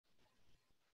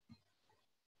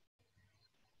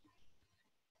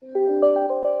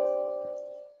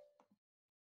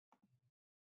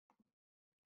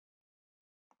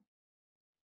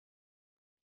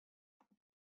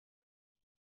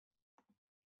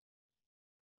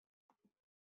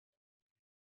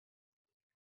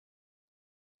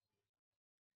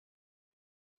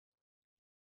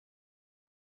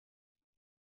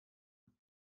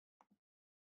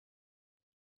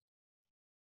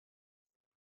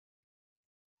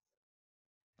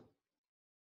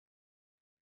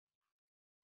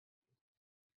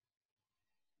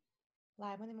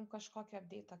Laimonai, mums kažkokį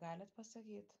update'ą galit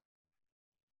pasakyti?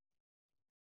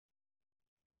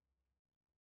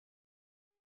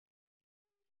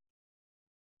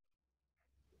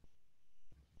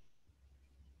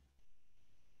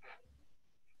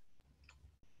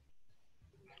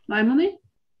 Laimonai?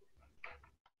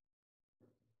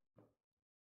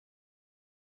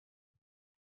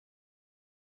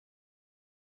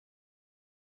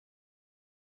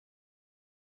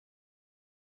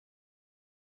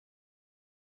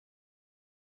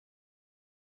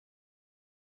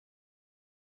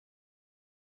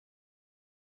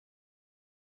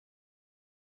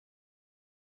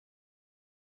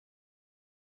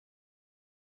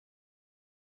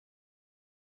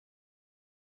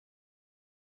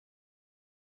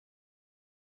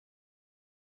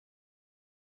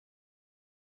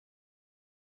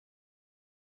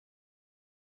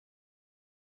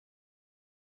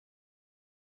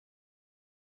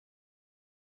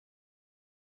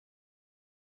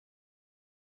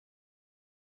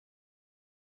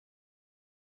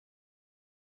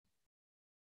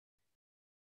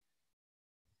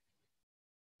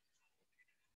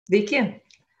 Sveiki!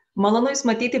 Malonu Jūs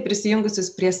matyti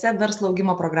prisijungusius prie verslo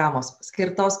augimo programos,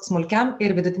 skirtos smulkiam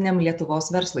ir vidutiniam Lietuvos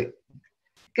verslui.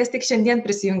 Kas tik šiandien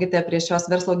prisijungite prie šios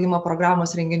verslo augimo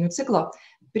programos renginių ciklo,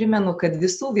 primenu, kad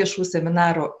visų viešų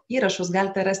seminarų įrašus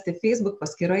galite rasti Facebook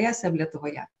paskyroje SEB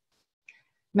Lietuvoje.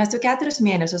 Mes jau 4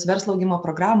 mėnesius verslo augimo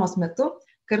programos metu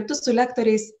kartu su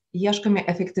lektoriais ieškome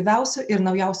efektyviausių ir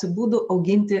naujausių būdų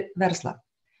auginti verslą.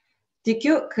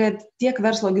 Tikiu, kad tiek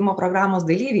verslo augimo programos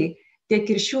dalyviai, tiek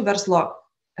ir šių verslo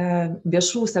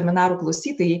viešų seminarų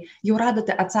klausytojai jau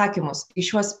radote atsakymus į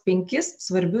šiuos 5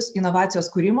 svarbius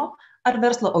inovacijos kūrimo ar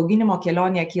verslo auginimo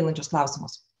kelionėje kylančius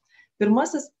klausimus.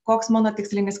 Pirmasis, koks mano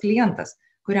tikslinis klientas,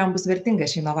 kuriam bus vertinga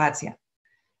ši inovacija.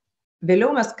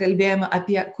 Vėliau mes kalbėjome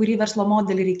apie, kurį verslo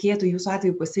modelį reikėtų jūsų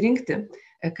atveju pasirinkti,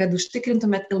 kad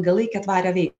užtikrintumėt ilgalaikę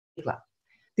tvarią veiklą.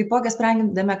 Taipogi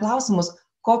sprendėme klausimus,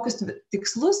 kokius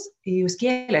tikslus jūs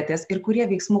kėlėtės ir kurie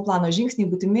veiksmų plano žingsniai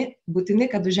būtini,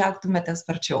 kad užaugtumėte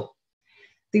sparčiau.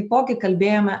 Taipogi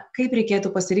kalbėjome, kaip reikėtų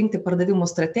pasirinkti pardavimų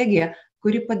strategiją,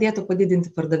 kuri padėtų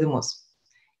padidinti pardavimus.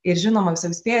 Ir žinoma,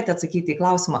 jūs spėjote atsakyti į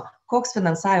klausimą, koks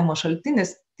finansavimo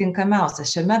šaltinis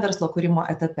tinkamiausias šiame verslo kūrimo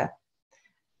etape.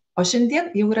 O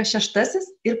šiandien jau yra 6.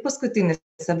 ir paskutinis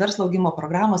verslo augimo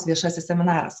programos viešasis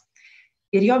seminaras.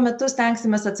 Ir jo metu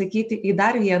stengsimės atsakyti į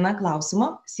dar vieną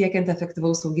klausimą, siekiant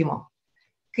efektyvaus augimo.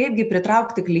 Kaipgi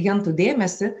pritraukti klientų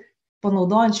dėmesį,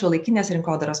 panaudojant šiuolaikinės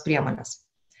rinkodaros priemonės.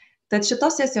 Tad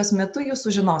šitos sesijos metu jūs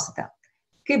sužinosite,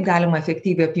 kaip galima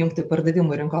efektyviai apjungti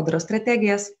pardavimų rinkodaros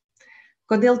strategijas,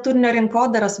 kodėl turinio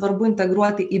rinkodarą svarbu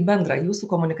integruoti į bendrą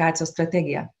jūsų komunikacijos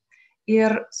strategiją.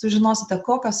 Ir sužinosite,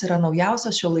 kokios yra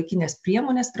naujausios šiuolaikinės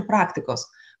priemonės ir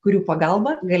praktikos, kurių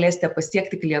pagalba galėsite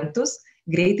pasiekti klientus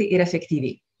greitai ir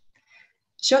efektyviai.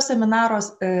 Šios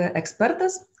seminaros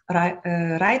ekspertas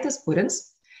Raitis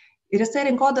Purins ir jisai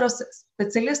rinkodaros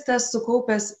specialistas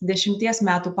sukaupęs 10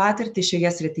 metų patirtį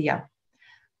šioje srityje.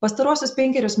 Pastarosius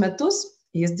 5 metus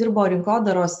jis dirbo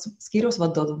rinkodaros skyriaus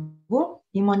vadovu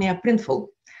įmonėje Printful,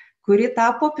 kuri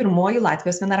tapo pirmoji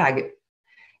Latvijos vienaragiu.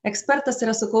 Ekspertas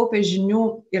yra sukaupęs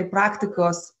žinių ir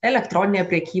praktikos elektroninėje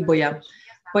prekyboje,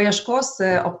 paieškos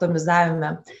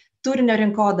optimizavime, turinio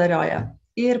rinkodaroje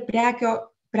ir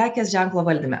prekės ženklo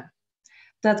valdyme.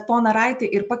 Tad poną Raitį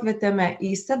ir pakvietėme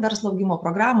į verslo augimo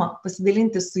programą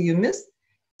pasidalinti su jumis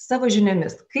savo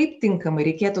žiniomis, kaip tinkamai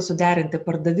reikėtų suderinti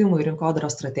pardavimų ir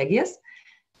rinkodaros strategijas,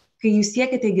 kai jūs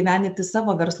siekite įgyvendinti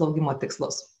savo verslo augimo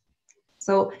tikslus.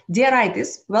 So, dear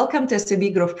Raitis, welcome to SEB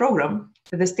Growth Program.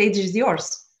 The stage is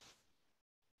yours.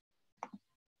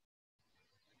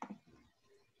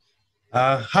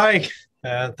 Hi,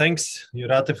 thanks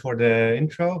Jūratė for the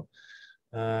intro.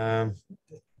 Thank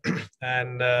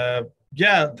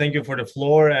you for the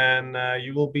floor, and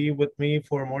you will be with me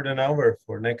for more than an hour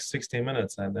for next 60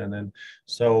 minutes.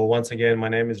 So once again, my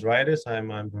name is Raitis, I'm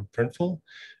from Printful,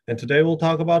 and today we'll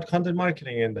talk about content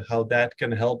marketing and how that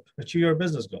can help achieve your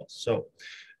business goals. So,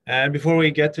 and before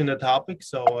we get to the topic,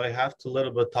 so I have to a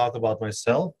little bit talk about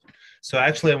myself. So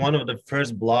actually, I'm one of the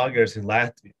first bloggers in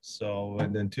Latvia. So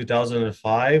in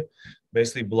 2005,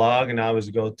 basically blog now is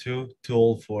a go-to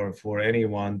tool for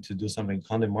anyone to do something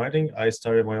content marketing. I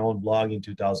started my own blog in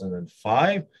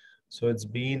 2005. So it's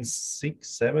been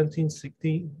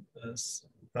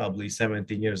probably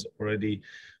 17 years already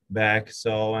back.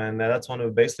 So, and that's one of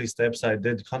the basically steps I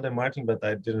did content marketing, but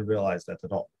I didn't realize that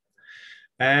at all.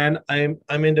 And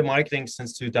I'm in the marketing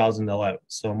since 2011,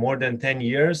 so more than 10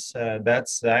 years.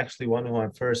 That's actually one of my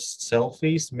first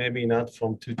selfies, maybe not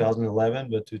from 2011,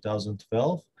 but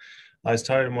 2012. I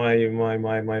started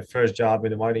my first job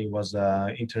in the marketing was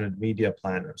internet media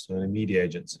planner, so in a media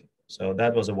agency. So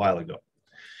that was a while ago.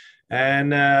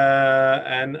 And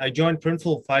I joined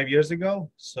Printful 5 years ago.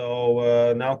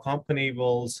 So now company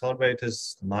will celebrate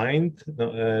its ninth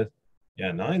birthday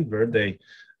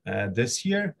this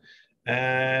year.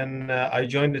 And I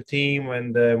joined the team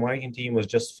when the marketing team was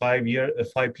just 5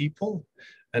 people.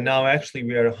 And now actually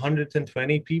we are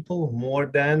 120 people, more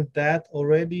than that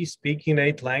already, speaking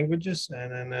 8 languages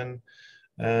and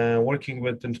working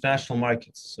with international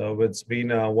markets. So it's been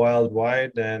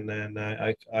worldwide, and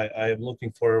I am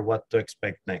looking for what to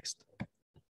expect next.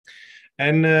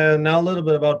 And now a little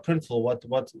bit about Printful,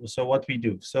 what we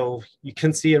do. So you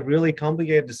can see a really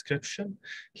complicated description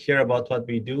here about what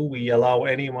we do. We allow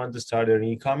anyone to start an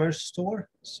e-commerce store.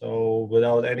 So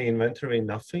without any inventory,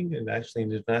 nothing, and actually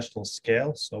an international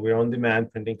scale. So we're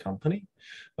on-demand printing company.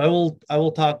 I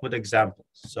will talk with examples.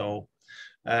 So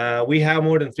we have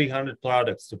more than 300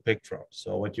 products to pick from.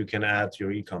 So what you can add to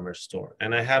your e-commerce store.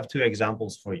 And I have 2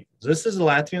 examples for you. This is a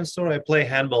Latvian store. I play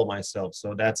handball myself.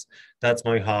 So that's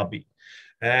my hobby.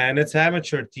 And it's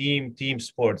amateur team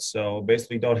sports. So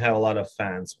basically don't have a lot of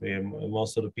fans.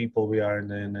 Most of the people we are in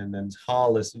the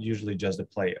hall is usually just the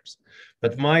players.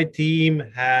 But my team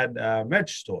had a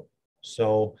merch store.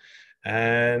 So,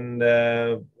 and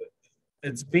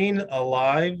it's been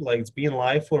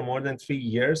live for more than 3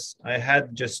 years. I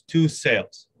had just 2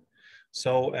 sales.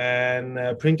 So, and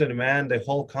print on demand, the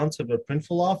whole concept of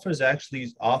Printful offers actually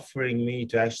is offering me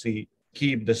to actually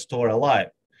keep the store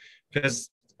alive. Because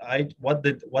what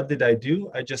did I do?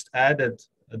 I just added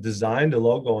a design, the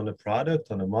logo on the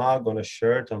product, on a mug, on a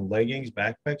shirt, on leggings,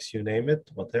 backpacks, you name it,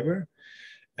 whatever.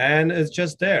 And it's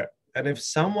just there. And if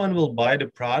someone will buy the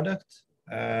product,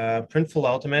 Printful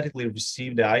automatically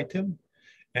receive the item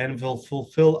and will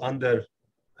fulfill under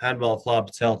handball club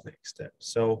itself next step.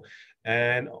 So,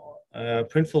 and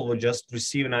Printful will just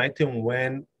receive an item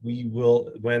when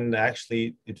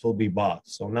actually it will be bought.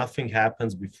 So nothing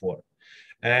happens before.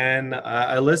 And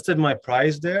I listed my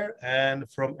price there, and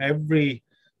from every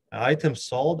item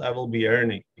sold, I will be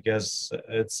earning, because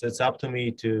it's up to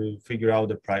me to figure out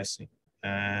the pricing.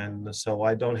 And so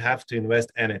I don't have to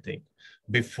invest anything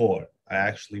before. I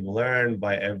actually will earn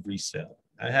by every sale.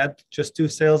 I had just 2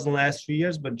 sales in the last 3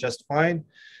 years, but just fine.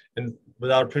 And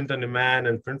without print on demand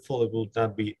and Printful, it will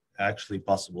not be actually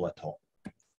possible at all.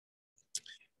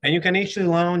 And you can actually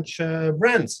launch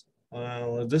brands.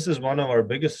 This is one of our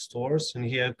biggest stores, and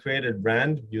he had created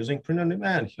brand using print on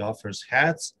demand. He offers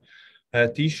hats,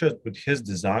 t-shirts with his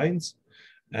designs,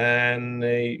 and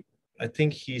I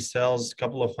think he sells a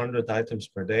couple of 100 items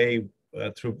per day.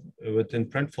 Within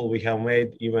Printful, we have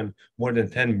made even more than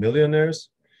 10 millionaires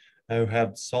who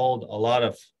have sold a lot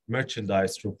of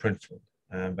merchandise through Printful,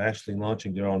 by actually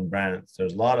launching their own brands.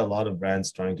 There's a lot of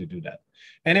brands trying to do that.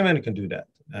 Anyone can do that.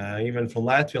 Even from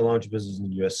Latvia, launch business in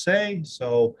the USA.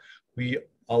 So we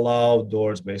allow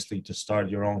doors basically to start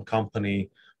your own company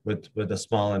with a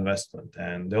small investment.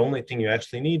 And the only thing you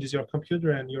actually need is your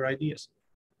computer and your ideas.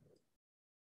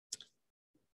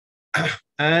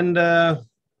 And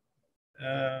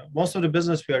most of the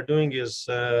business we are doing is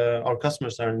our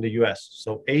customers are in the US.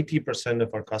 So 80%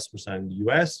 of our customers are in the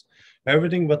US.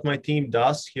 Everything what my team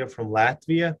does here from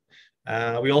Latvia.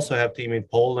 We also have team in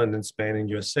Poland and Spain and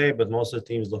USA, but most of the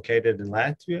team is located in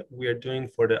Latvia. We are doing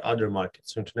for the other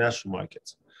markets, international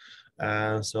markets.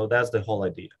 So that's the whole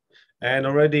idea. And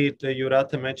already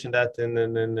Jurata mentioned that in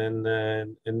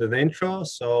the intro.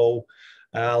 So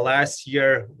last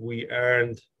year we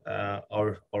earned the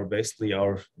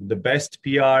best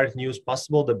PR news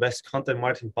possible, the best content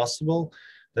marketing possible,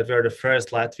 that we are the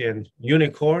first Latvian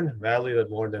unicorn valued at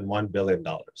more than $1 billion.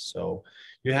 So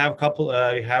you have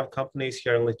companies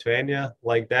here in Lithuania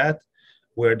like that.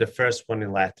 We're the first one in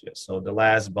Latvia. So the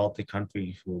last Baltic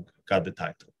country who got the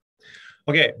title.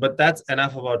 Okay, but that's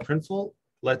enough about Printful.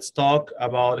 Let's talk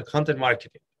about content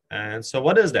marketing. And so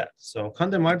what is that? So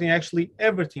content marketing, actually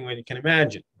everything that you can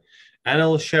imagine. And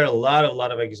I'll share a lot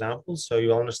of examples so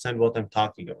you understand what I'm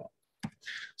talking about.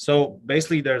 So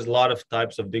basically, there's a lot of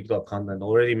types of digital content. I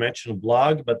already mentioned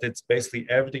blog, but it's basically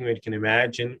everything that you can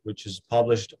imagine, which is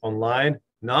published online,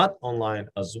 not online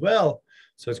as well.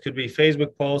 So it could be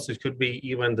Facebook posts, it could be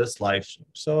even this live stream.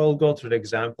 So I'll go through the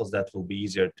examples that will be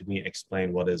easier to me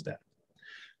explain what is that.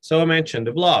 So I mentioned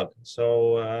the blog.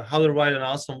 So how to write an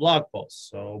awesome blog post.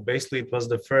 So basically, it was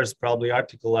the first probably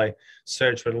article I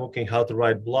searched when looking how to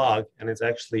write blog, and it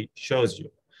actually shows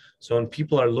you. So when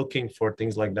people are looking for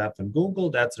things like that on Google,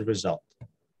 that's the result.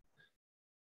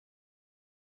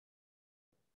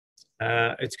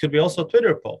 It could be also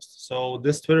Twitter posts. So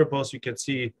this Twitter post, you can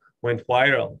see went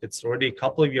viral. It's already a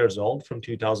couple of years old from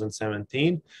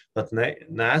 2017, but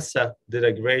NASA did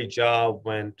a great job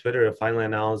when Twitter finally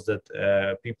announced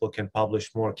that people can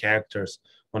publish more characters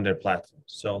on their platform.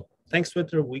 So thanks,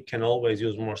 Twitter, we can always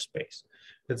use more space.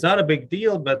 It's not a big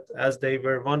deal, but as they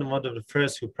were one of the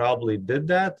first who probably did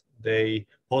that, they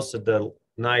posted the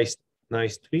nice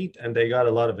tweet and they got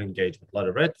a lot of engagement, a lot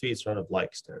of retweets, a lot of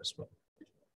likes there as well.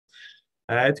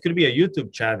 It could be a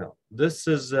YouTube channel. This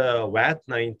is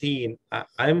WAT19.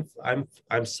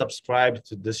 I'm subscribed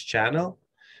to this channel,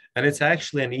 and it's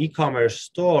actually an e-commerce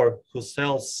store who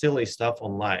sells silly stuff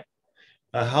online.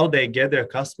 How they get their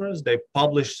customers? They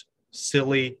publish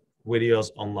silly videos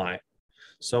online.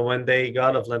 So when they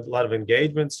got a lot of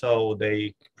engagement, so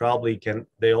they probably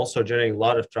they also generate a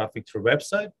lot of traffic through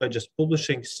website by just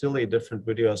publishing silly different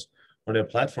videos on their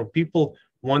platform. People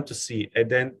want to see, and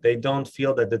then they don't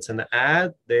feel that it's an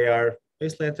ad. They are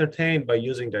basically entertained by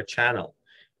using their channel.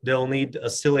 They'll need a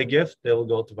silly gift, they'll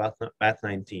go to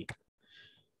WAT19.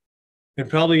 And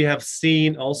probably you have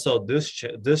seen also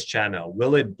this channel,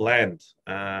 Will It Blend,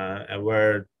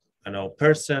 where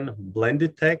person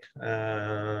blended tech,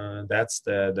 that's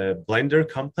the blender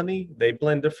company. They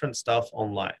blend different stuff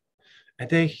online, and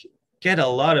they get a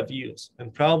lot of views.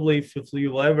 And probably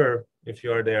if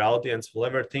you are their audience, will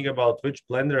ever think about which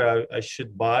blender I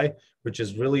should buy, which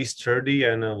is really sturdy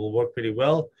and will work pretty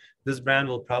well, this brand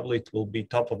will be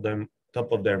top of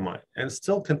their mind, and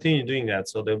still continue doing that.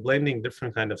 So they're blending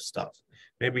different kind of stuff.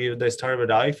 Maybe they start with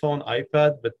iPhone,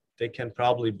 iPad, but they can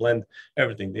probably blend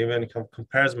everything. They even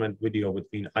comparison video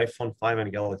between iPhone 5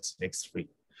 and Galaxy X3.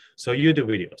 So you do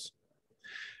videos.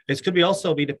 It could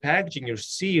also be the packaging you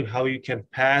receive, how you can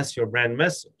pass your brand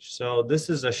message. So this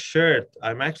is a shirt.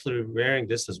 I'm actually wearing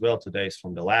this as well today. It's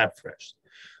from the Lab Fresh.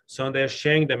 So they're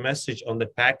sharing the message on the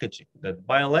packaging that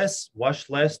buy less, wash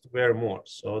less, wear more.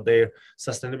 So their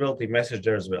sustainability message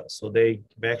there as well. So they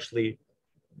actually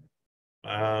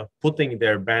putting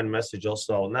their brand message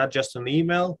also, not just on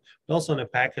email, but also in the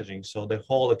packaging. So the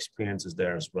whole experience is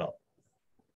there as well.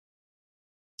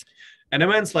 And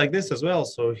events like this as well.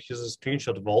 So here's a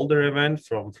screenshot of older event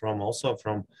from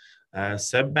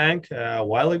Seb Bank a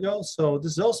while ago. So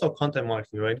this is also content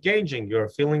marketing. You're engaging, you're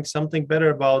feeling something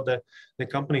better about the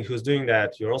company who's doing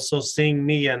that. You're also seeing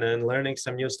me and learning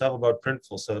some new stuff about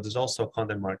Printful. So there's also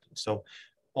content marketing. So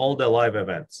all the live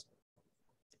events.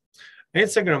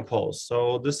 Instagram post.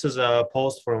 So this is a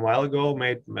post from a while ago.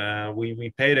 We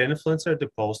paid an influencer to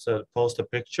post a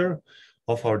picture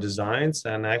of our designs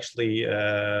and actually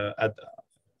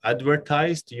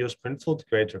advertise to use Printful to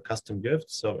create your custom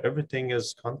gifts. So everything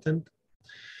is content.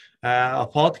 A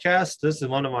podcast. This is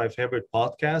one of my favorite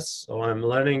podcasts. So I'm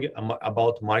learning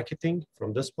about marketing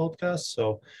from this podcast.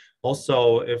 So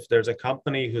also, if there's a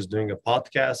company who's doing a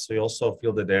podcast, so you also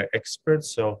feel that they're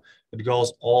experts. So it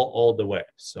goes all the way.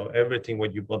 So everything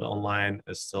what you put online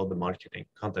is still the marketing,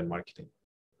 content marketing.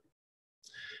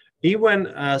 Even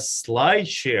a slide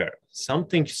share,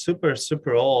 something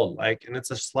super old, and it's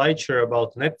a slide share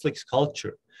about Netflix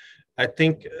culture. I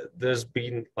think there's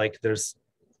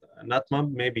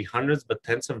not maybe hundreds, but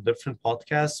tens of different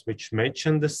podcasts which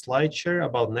mention this slide share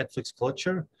about Netflix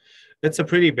culture. It's a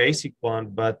pretty basic one,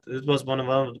 but it was one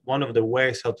of the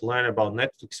ways how to learn about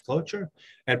Netflix culture.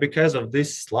 And because of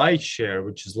this slide share,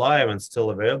 which is live and still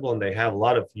available, and they have a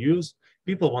lot of views,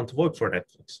 people want to work for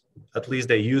Netflix. At least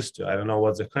they used to. I don't know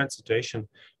what's the current situation,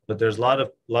 but there's a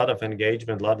lot of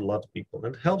engagement, a lot of people.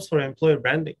 And it helps for employer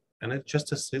branding. And it's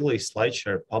just a silly slide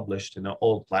share published in an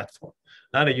old platform,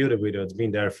 not a YouTube video. It's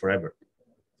been there forever.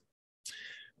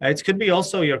 It could be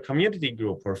also your community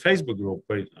group or Facebook group,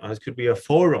 or it could be a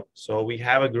forum. So we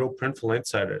have a group, Printful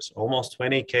Insiders, almost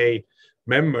 20K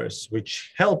members,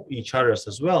 which help each other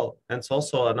as well. And it's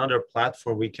also another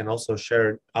platform we can also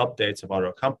share updates about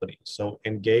our company. So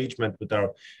engagement with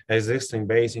our existing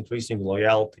base, increasing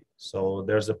loyalty. So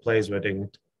there's a place where they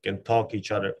can talk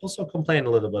each other, also complain a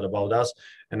little bit about us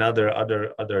and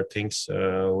other things,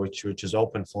 which is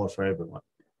open for everyone.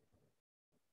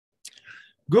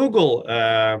 Google,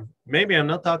 maybe I'm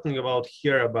not talking about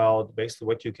here about basically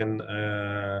what you can,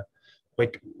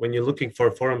 like when you're looking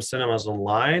for forum cinemas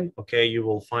online, okay, you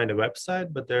will find a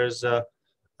website, but there's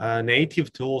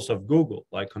native tools of Google,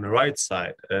 like on the right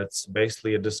side. It's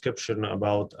basically a description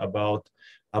about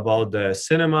the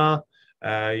cinema.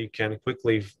 You can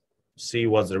quickly see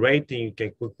what's the rating. You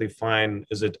can quickly find,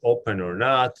 is it open or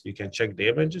not? You can check the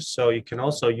images. So you can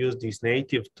also use these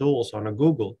native tools on a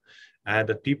Google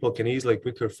that people can easily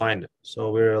quicker find it.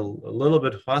 So we're a little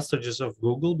bit hostages of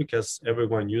Google because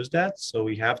everyone uses that. So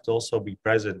we have to also be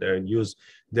present there and use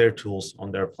their tools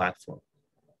on their platform.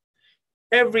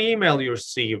 every email you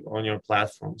receive on your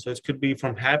platform. So it could be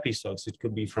from Happy Socks, it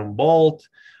could be from Bolt,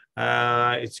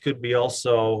 it could be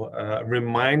also a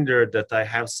reminder that I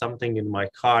have something in my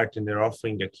cart and they're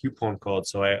offering a coupon code,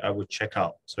 so I would check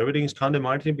out. So everything is content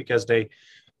marketing because they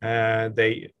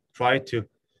try to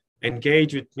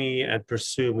engage with me and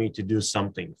pursue me to do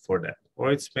something for that.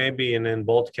 Or it's maybe in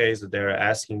both cases that they're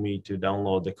asking me to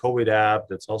download the COVID app.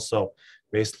 That's also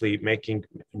basically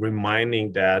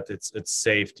reminding that it's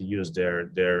safe to use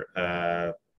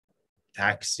their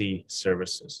taxi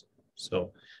services.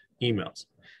 So emails.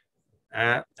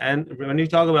 And when you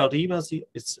talk about emails,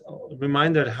 it's a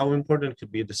reminder how important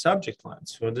could be the subject line.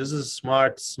 So this is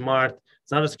smart. It's not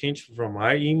a screenshot from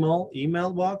my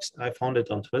email box. I found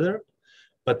it on Twitter,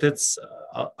 but it's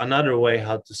another way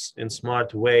how to, in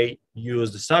smart way,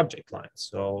 use the subject line.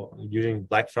 So during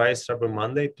Black Friday, Cyber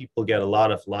Monday, people get a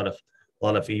lot of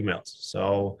emails.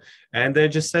 So, and they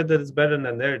just said that it's better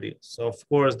than their deals. So of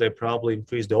course they probably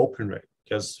increase the open rate,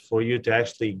 because for you to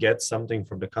actually get something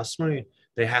from the customer,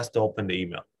 they has to open the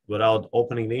email. Without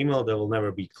opening the email, there will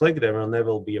never be click, there will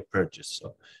never be a purchase.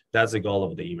 So that's the goal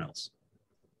of the emails.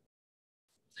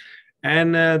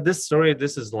 And this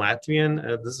is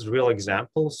Latvian. This is a real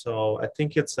example. So I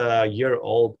think it's a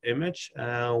year-old image.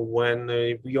 When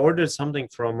we ordered something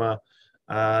from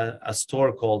a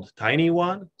store called Tiny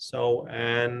One. So,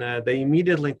 and they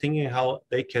immediately thinking how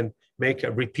they can make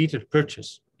a repeated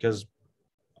purchase, because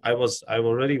I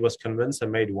already was convinced I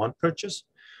made one purchase.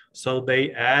 So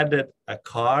they added a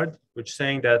card which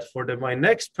saying that for my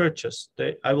next purchase,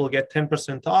 I will get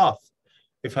 10% off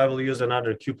if I will use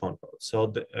another coupon code.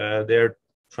 So they're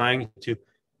trying to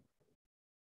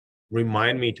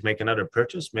remind me to make another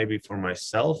purchase, maybe for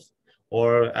myself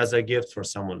or as a gift for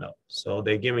someone else. So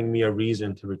they're giving me a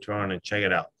reason to return and check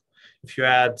it out. If you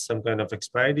add some kind of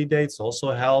expiry dates,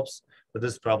 also helps, but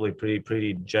this is probably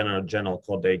pretty general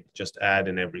code they just add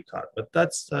in every card. But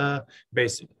that's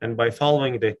basic. And by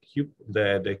following the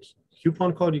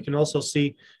coupon code, you can also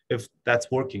see if that's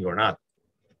working or not.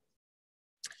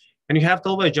 And you have to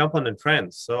always jump on the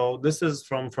trends. So this is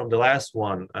from the last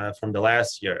one, from the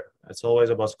last year. It's always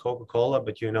about Coca-Cola,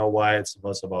 but you know why it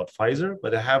was about Pfizer.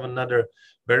 But I have another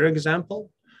better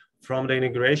example from the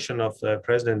inauguration of the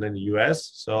president in the US.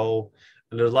 So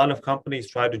there's a lot of companies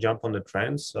try to jump on the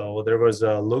trends. So there was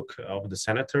a look of the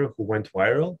senator who went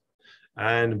viral,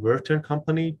 and Werther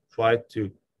company tried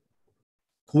to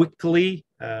quickly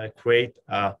create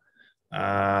a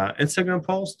Instagram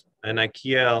post. And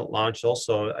IKEA launched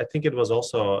also, I think it was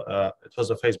also, it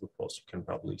was a Facebook post. You can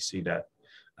probably see that.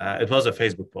 It was a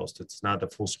Facebook post. It's not a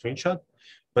full screenshot,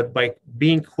 but by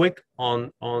being quick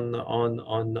on the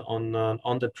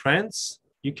trends,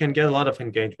 you can get a lot of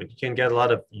engagement. You can get a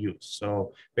lot of use.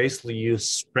 So basically you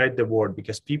spread the word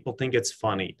because people think it's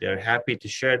funny. They're happy to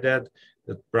share that.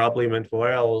 That probably went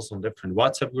viral on different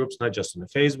WhatsApp groups, not just on the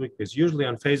Facebook, because usually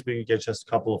on Facebook, you get just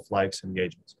a couple of likes,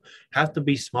 engagements. Have to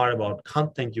be smart about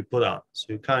content you put on.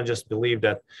 So you can't just believe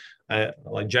that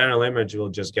like general image will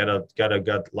just get a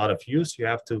lot of use. You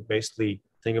have to basically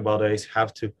think about it,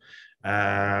 have to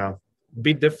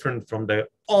be different from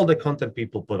all the content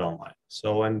people put online.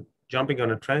 So, and jumping on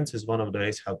the trends is one of the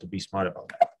ways how to be smart about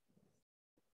that.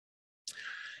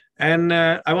 And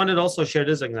I wanted to also share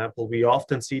this example. We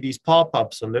often see these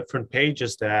pop-ups on different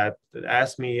pages that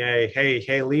ask me,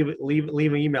 hey, leave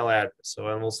an email address, so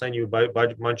I will send you a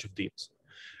bunch of deals.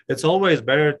 It's always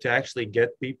better to actually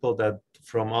get people that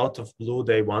from out of blue,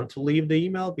 they want to leave the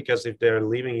email, because if they're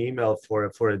leaving email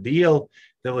for a deal,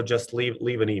 they will just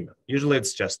leave an email. Usually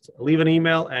it's just leave an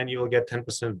email and you will get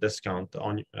 10% discount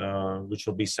on which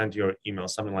will be sent to your email,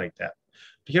 something like that.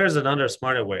 But here's another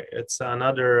smarter way. It's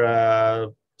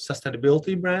another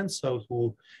sustainability brand, so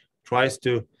who tries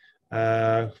to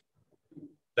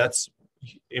that's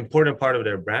important part of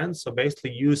their brand. So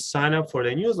basically you sign up for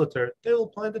their newsletter, they will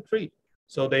plant a tree.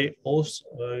 So they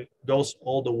also goes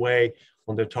all the way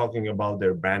when they're talking about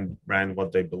their brand,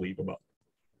 what they believe about.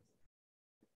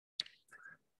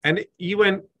 And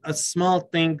even a small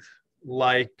thing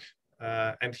like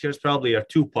and here's probably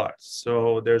two parts.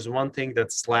 So there's one thing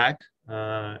that's Slack.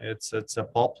 It's a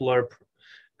popular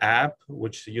app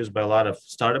which is used by a lot of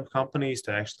startup companies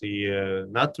to actually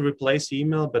not to replace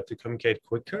email but to communicate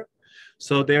quicker.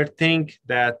 So they think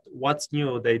that what's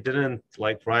new, they didn't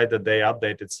like write that they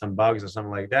updated some bugs or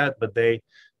something like that, but they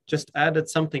just added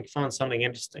something fun, something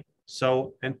interesting.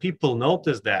 So, and people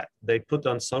noticed that, they put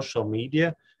on social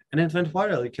media and it went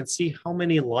viral. You can see how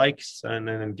many likes and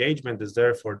engagement is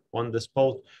there for on this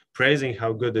post praising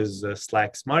how good is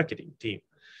Slack's marketing team.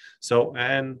 So,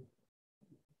 and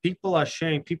people are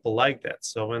sharing, people like that.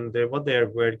 So when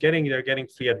they're getting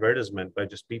free advertisement by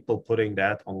just people putting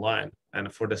that online.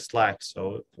 And for the Slack,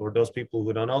 so for those people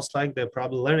who don't know Slack, they're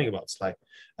probably learning about Slack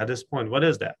at this point. What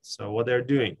is that? So what they're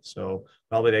doing. So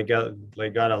probably they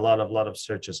got a lot of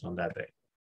searches on that day.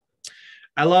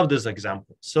 I love this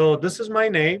example. So this is my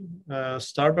name.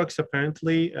 Starbucks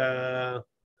apparently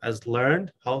has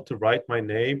learned how to write my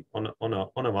name on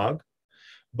a mug,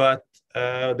 but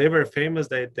they were famous.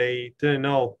 They didn't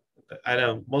know. I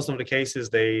don't. Most of the cases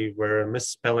they were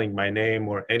misspelling my name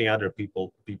or any other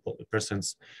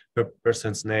person's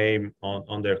name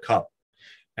on their cup,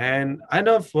 and I don't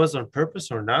know if it was on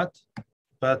purpose or not,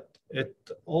 but it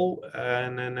all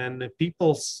and the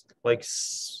people's like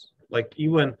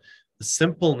even the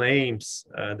simple names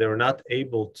they were not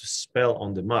able to spell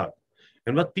on the mug.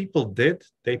 And what people did,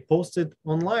 they posted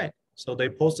online. So they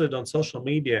posted on social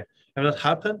media. And what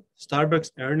happened? Starbucks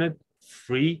earned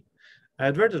free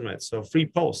advertisements, so free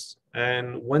posts.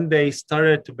 And when they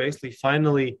started to basically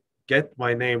finally get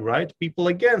my name right, people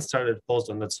again started to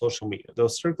post on that social media.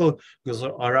 Those circle goes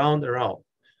around.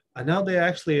 And now they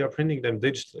actually are printing them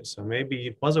digitally. So maybe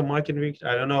it was a marketing week.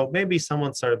 I don't know. Maybe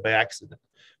someone started by accident.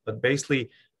 But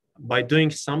basically, by doing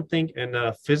something in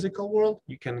a physical world,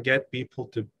 you can get people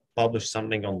to publish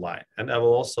something online. And I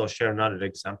will also share another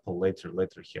example later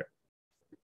here.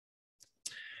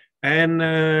 And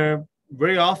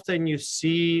very often you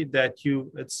see that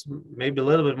it's maybe a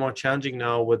little bit more challenging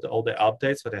now with all the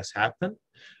updates that has happened,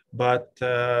 but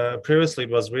previously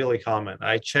it was really common.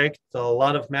 I checked a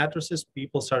lot of mattresses.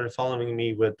 People started following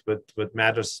me with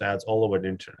mattress ads all over the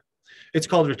internet. It's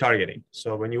called retargeting.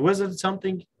 So when you visit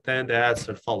something, then the ads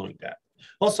are following that.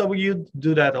 Also, we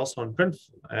do that also on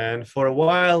Printful. And for a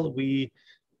while, we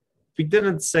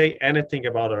didn't say anything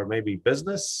about our maybe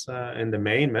business in the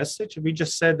main message. We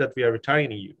just said that we are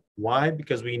retargeting you. Why?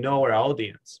 Because we know our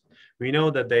audience. We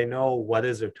know that they know what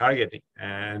is retargeting.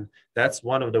 And that's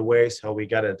one of the ways how we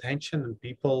got attention. And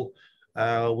people,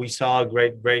 we saw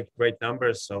great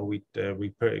numbers. So we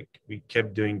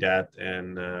kept doing that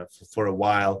and for a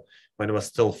while when it was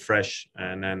still fresh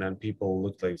and people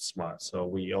looked like smart. So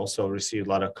we also received a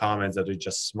lot of comments that it's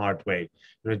just smart way.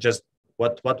 Just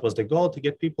what was the goal? To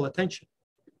get people attention.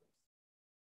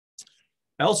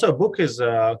 Also, a book is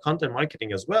content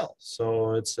marketing as well.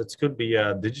 So it could be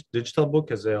a digital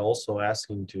book, as they're also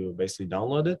asking to basically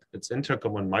download it. It's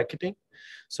Intercommon Marketing.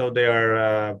 So they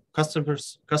are customer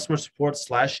support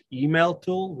 / email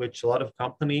tool, which a lot of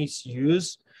companies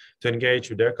use to engage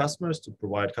with their customers, to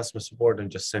provide customer support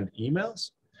and just send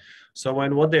emails. So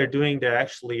what they're doing, they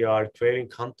actually are creating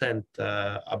content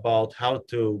about how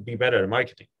to be better at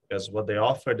marketing, because what they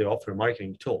offer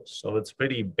marketing tools. So it's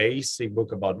pretty basic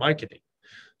book about marketing.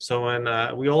 So when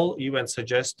we all even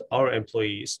suggest our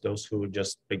employees, those who are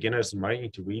just beginners in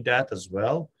marketing, to read that as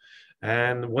well.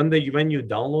 And when you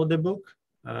download the book,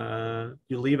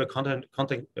 you leave a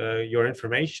content your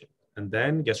information. And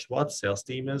then guess what? Sales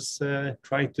team is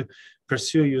trying to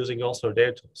pursue using also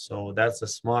their tools. So that's a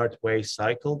smart way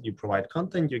cycle. You provide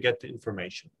content, you get the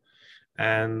information.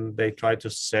 And they try to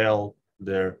sell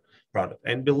their product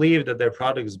and believe that their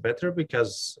product is better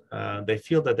because they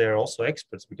feel that they're also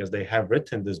experts because they have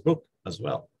written this book as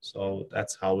well. So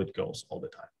that's how it goes all the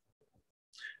time.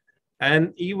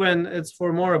 And even it's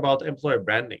for more about employer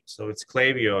branding. So it's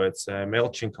Klaviyo, it's a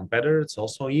MailChimp competitor. It's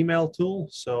also an email tool.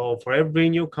 So for every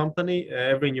new company,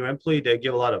 every new employee, they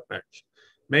give a lot of merch.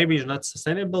 Maybe it's not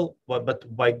sustainable,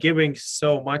 but by giving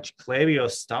so much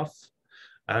Klaviyo stuff,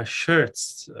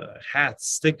 shirts, hats,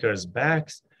 stickers,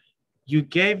 bags,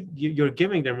 you're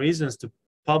giving them reasons to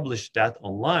publish that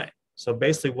online. So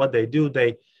basically what they do,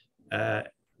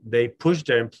 they push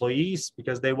their employees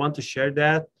because they want to share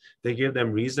that. They give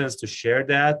them reasons to share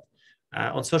that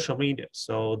on social media.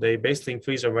 So they basically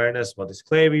increase awareness. What is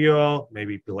Klaviyo?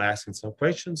 Maybe people asking some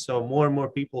questions. So more and more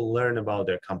people learn about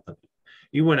their company.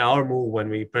 Even our move, when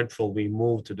we Printful, we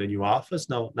moved to the new office.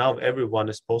 Now everyone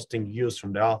is posting views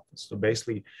from the office. So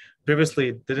basically, previously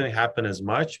it didn't happen as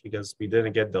much because we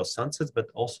didn't get those sunsets, but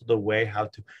also the way how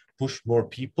to push more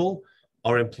people,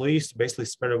 our employees, to basically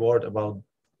spread the word about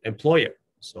employer.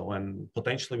 So, and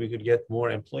potentially we could get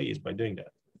more employees by doing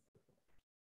that.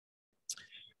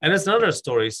 And it's another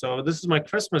story. So this is my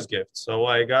Christmas gift. So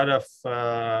I got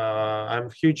I'm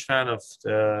a huge fan of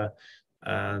the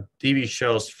TV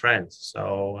shows Friends.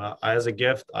 So as a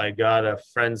gift, I got a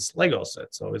Friends Lego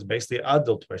set. So it's basically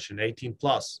adult version,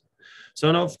 18+.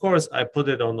 So now, of course, I put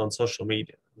it on social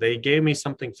media. They gave me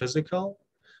something physical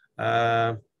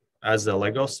as a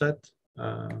Lego set.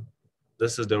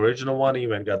 This is the original one.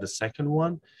 Even got the second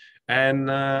one. And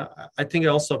I think I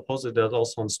also posted that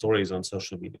also on stories on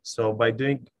social media. So by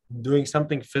doing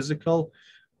something physical,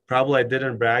 probably I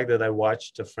didn't brag that I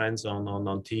watched the friends on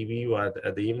TV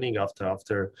at the evening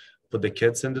after put the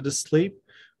kids into the sleep.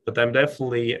 But I'm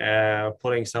definitely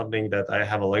putting something that I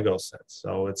have a Lego set. So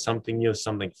it's something new,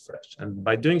 something fresh. And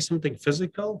by doing something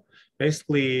physical,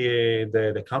 basically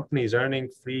the company is earning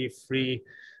free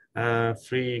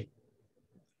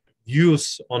views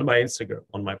on my Instagram,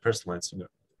 on my personal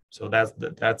Instagram. So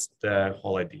that's the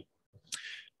whole idea.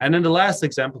 And then the last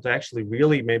example to actually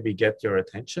really maybe get your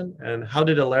attention, and how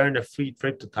did I learn a free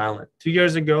trip to Thailand? 2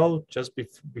 years ago, just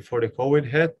before the COVID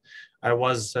hit, I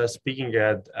was speaking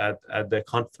at the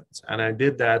conference, and I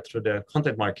did that through the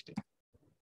content marketing.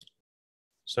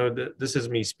 So this is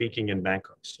me speaking in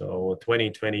Bangkok. So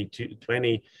 20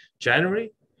 January.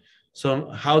 So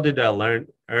how did I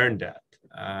earn that?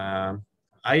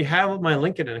 I have my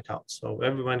LinkedIn account, so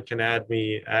everyone can add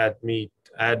me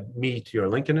to your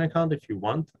LinkedIn account if you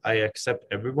want. I accept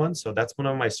everyone, so that's one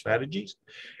of my strategies.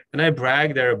 And I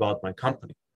brag there about my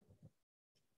company.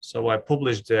 So I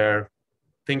published there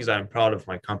things I'm proud of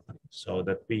my company. So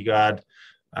that we are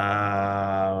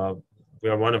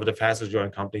one of the fastest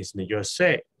growing companies in the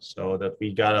USA. So that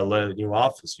we got a new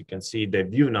office. You can see the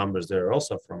view numbers there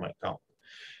also from my account.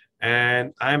 And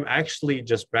I'm actually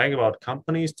just bragging about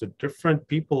companies to different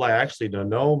people I actually don't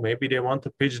know. Maybe they want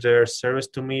to pitch their service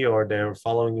to me, or they're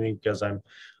following me because I'm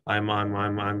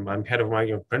head of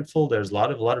marketing of Printful. There's a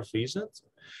lot of reasons.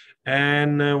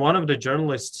 And one of the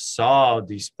journalists saw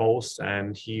these posts,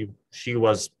 and she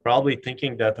was probably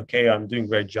thinking that, okay, I'm doing a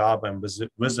great job, I'm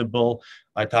visible,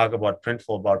 I talk about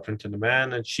Printful, about print on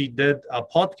demand, and she did a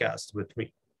podcast with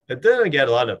me. It didn't get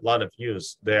a lot of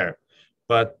views there.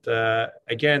 But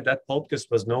again, that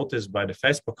podcast was noticed by the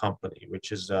Facebook company,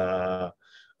 which is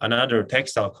another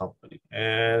textile company.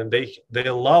 And they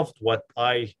loved what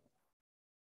I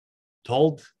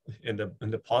told in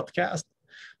the podcast.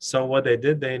 So what they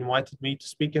did, they invited me to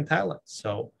speak in Thailand.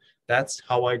 So that's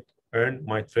how I earned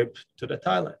my trip to the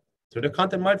Thailand, to the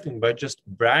content marketing, by just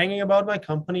bragging about my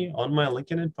company on my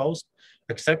LinkedIn post,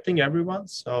 accepting everyone.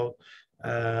 So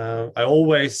I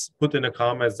always put in the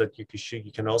comments that you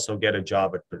can also get a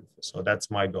job at Printful. So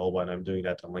that's my goal when I'm doing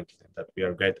that on LinkedIn, that we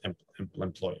are a great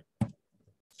employer.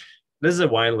 This is a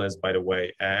wine list, by the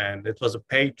way, and it was a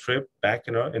paid trip back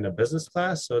in a business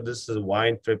class. So this is a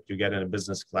wine trip you get in a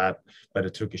business class by the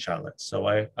Turkish Airlines. So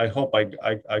I hope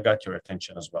I got your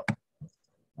attention as well.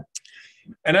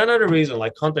 And another reason,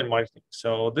 like content marketing.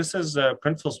 So this is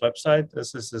Printful's website.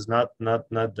 This is not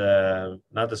the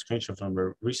screenshot from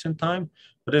a recent time,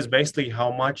 but it's basically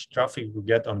how much traffic we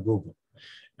get on Google.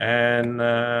 And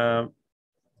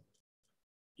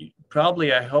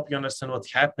probably, I hope you understand what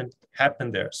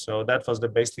happened there. So that was the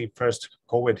basically first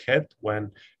COVID hit,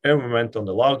 when everyone went on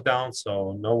the lockdown,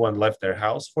 so no one left their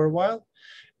house for a while.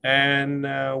 And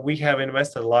we have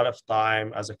invested a lot of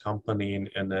time as a company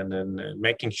in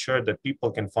making sure that people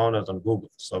can find us on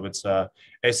Google. So it's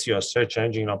SEO, search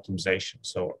engine optimization,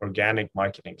 so organic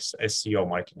marketing, SEO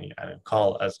marketing, and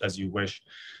call as you wish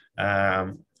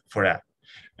for that.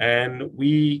 And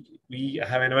we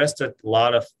have invested a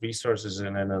lot of resources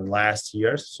in the last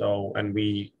year. So, and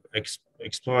we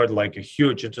explored like a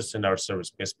huge interest in our service,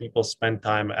 because people spend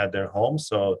time at their home.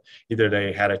 So either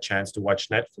they had a chance to watch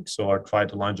Netflix or try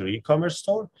to launch an e-commerce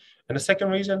store. And the second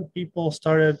reason, people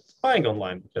started buying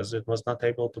online because it was not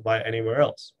able to buy anywhere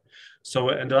else. So,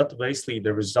 and that's basically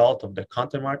the result of the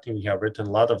content marketing. We have written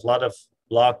a lot of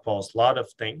blog posts, a lot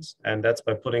of things, and that's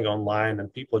by putting online,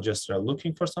 and people just are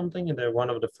looking for something, and they're one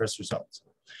of the first results.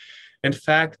 In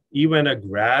fact, even a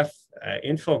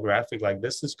infographic like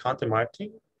this is content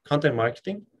marketing.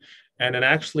 And then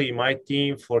actually my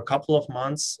team for a couple of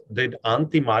months did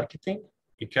anti-marketing,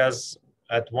 because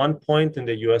at one point in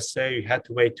the USA, you had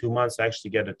to wait 2 months to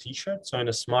actually get a t-shirt. So in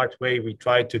a smart way, we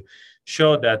tried to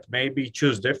show that maybe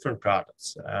choose different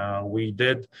products. We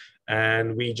did,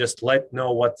 and we just let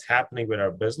know what's happening with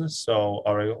our business. So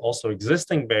our also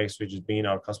existing base, which has been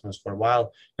our customers for a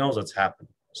while, knows what's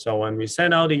happening. So when we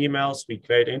send out the emails, we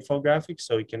create infographics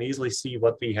so you can easily see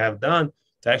what we have done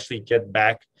to actually get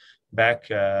back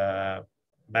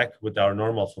with our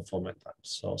normal fulfillment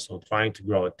times. So trying to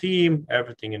grow a team,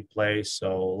 everything in place.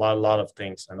 So a lot of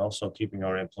things, and also keeping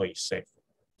our employees safe.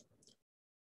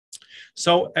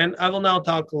 So, and I will now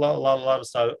talk a lot of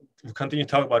stuff, continue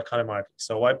to talk about content marketing.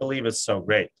 So I believe it's so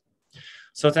great.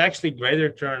 So it's actually greater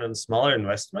return on smaller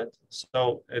investment.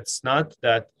 So it's not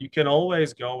that you can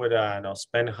always go with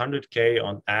spend 100K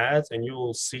on ads and you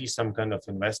will see some kind of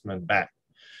investment back.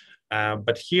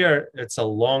 But here it's a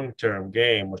long-term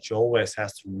game, which you always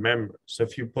has to remember. So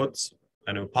if you put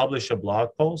and you publish a blog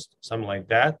post, something like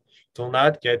that, it will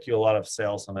not get you a lot of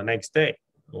sales on the next day.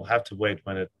 You'll have to wait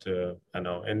when it,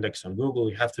 index on Google.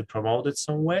 You have to promote it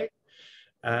some way,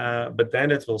 but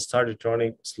then it will start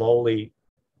returning slowly,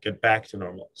 get back to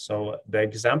normal. So the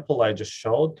example I just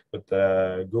showed with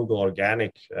the Google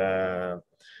organic, the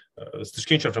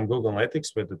screenshot from Google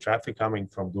Analytics with the traffic coming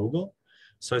from Google.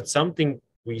 So it's something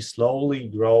we slowly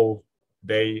grow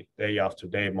day after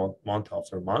day, month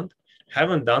after month.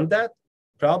 Haven't done that,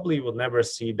 probably will never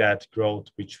see that growth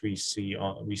which we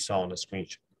saw on the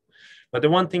screenshot. But the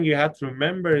one thing you have to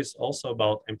remember is also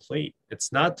about employee.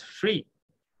 It's not free.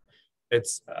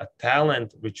 It's a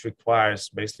talent which requires,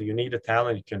 basically you need a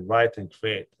talent you can write and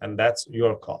create, and that's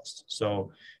your cost.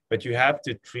 So, but you have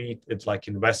to treat it like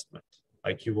investment.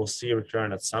 Like you will see a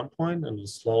return at some point and it'll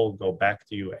slowly go back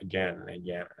to you again and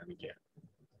again and again.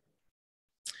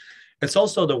 It's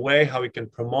also the way how you can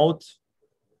promote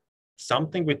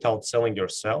something without selling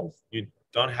yourself. You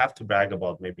don't have to brag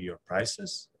about maybe your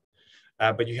prices,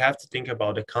 but you have to think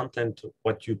about the content,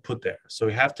 what you put there. So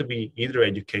you have to be either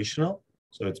educational.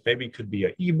 So it's maybe could be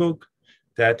an ebook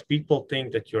that people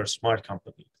think that you're a smart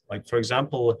company. Like for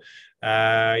example,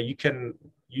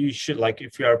 you should, like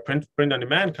if you're a print on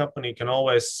demand company, you can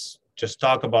always just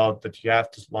talk about that you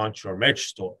have to launch your merch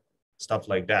store, stuff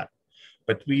like that.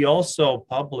 But we also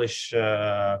publish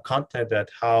content that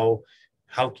how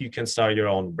you can start your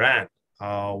own brand.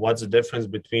 What's the difference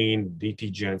between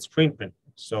DTG and screen print?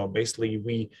 So basically,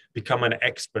 we become an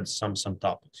expert some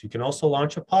topics. You can also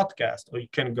launch a podcast, or you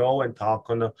can go and talk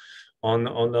on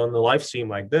the live stream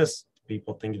like this.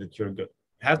 People think that you're good.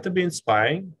 You have to be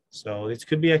inspiring. So this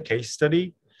could be a case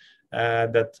study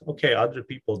that, okay, other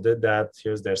people did that.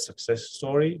 Here's their success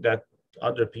story that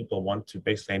other people want to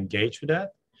basically engage with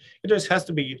that. It just has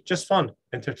to be just fun,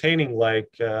 entertaining,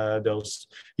 like those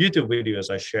YouTube videos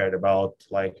I shared about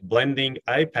like blending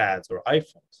iPads or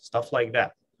iPhones, stuff like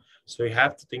that. So you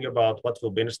have to think about what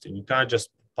will be interesting. You can't just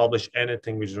publish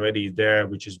anything which is already there,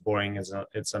 which is boring.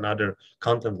 It's another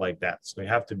content like that. So you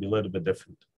have to be a little bit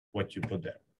different what you put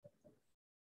there.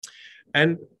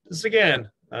 And this again,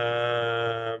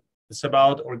 it's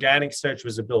about organic search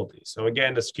visibility. So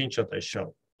again, the screenshot I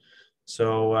showed.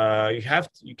 So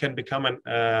you can become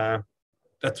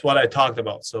that's what I talked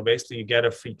about. So basically you get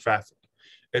a free traffic.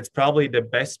 It's probably the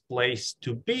best place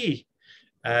to be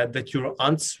that you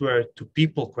answer to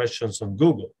people questions on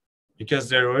Google, because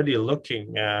they're already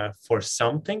looking for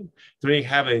something. They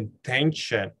have an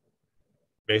intention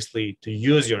basically to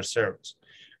use your service.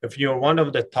 If you're one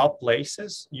of the top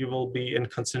places, you will be in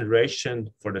consideration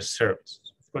for the service.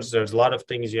 Of course, there's a lot of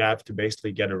things you have to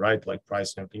basically get it right, like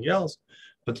price and everything else.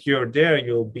 But you're there,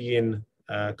 you'll be in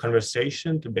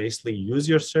conversation to basically use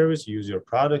your service, use your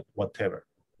product, whatever.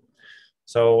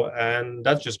 So, and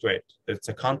that's just great. It's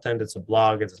a content, it's a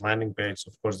blog, it's a landing page.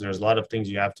 Of course, there's a lot of things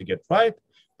you have to get right,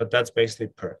 but that's basically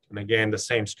perk. And again, the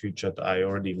same screenshot I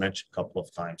already mentioned a couple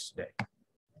of times today.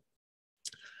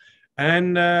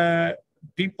 And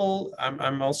people,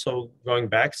 I'm also going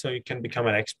back, so you can become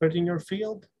an expert in your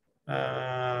field.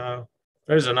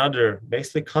 There's another,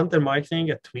 basically content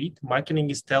marketing, a tweet. Marketing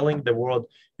is telling the world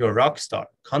you're a rock star.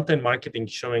 Content marketing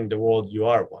showing the world you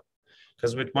are one.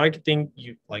 Because with marketing,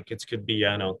 you like it could be,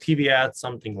 TV ads,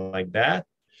 something like that,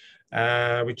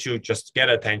 which you just get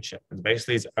attention. And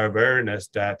basically it's awareness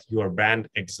that your brand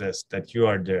exists, that you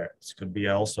are there. It could be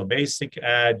also basic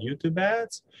ad, YouTube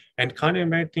ads, and content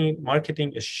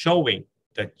marketing is showing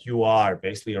that you are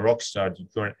basically a rock star,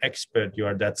 you're an expert, you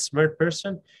are that smart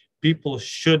person. People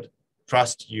should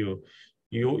trust you.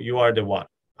 You are the one.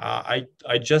 I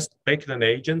just picked an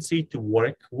agency to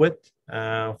work with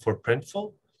for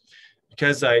Printful,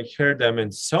 because I heard them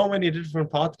in so many different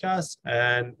podcasts,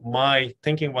 and my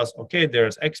thinking was, okay,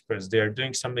 there's experts, they're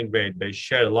doing something great. They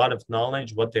share a lot of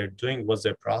knowledge, what they're doing, what's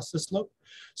their process look.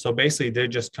 So basically they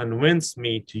just convinced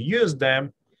me to use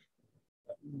them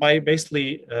by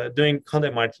basically doing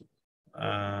content marketing,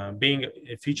 being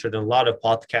featured in a lot of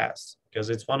podcasts, because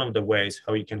it's one of the ways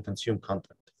how you can consume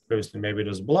content. Previously, maybe it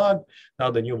was a blog. Now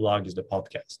the new blog is the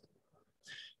podcast.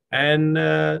 And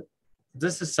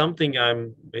this is something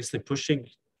I'm basically pushing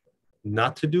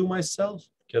not to do myself,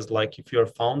 because like if you're a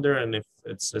founder and if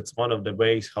it's one of the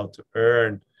ways how to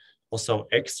earn also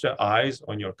extra eyes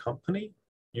on your company,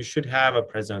 you should have a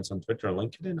presence on Twitter and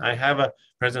LinkedIn. I have a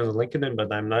presence on LinkedIn,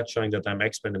 but I'm not showing that I'm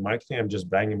expert in marketing. I'm just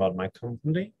bragging about my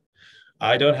company.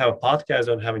 I don't have a podcast. I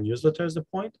don't have a newsletter as a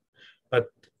point. But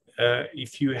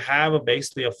if you have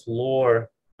basically a floor,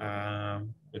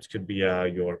 it could be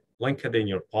your LinkedIn,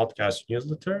 your podcast,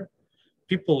 newsletter,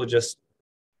 people will just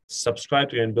subscribe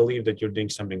to you and believe that you're doing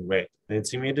something great. And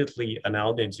it's immediately an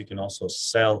audience you can also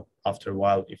sell after a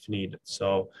while if needed.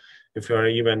 So if you're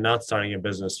even not starting a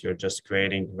business, you're just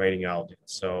creating audience.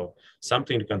 So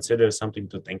something to consider, something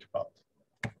to think about.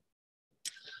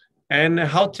 And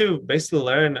how to basically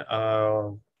learn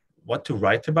what to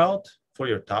write about for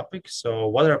your topic. So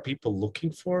what are people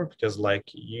looking for? Because like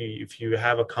if you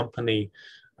have a company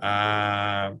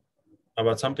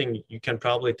about something, you can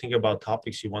probably think about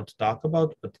topics you want to talk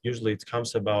about, but usually it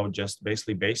comes about just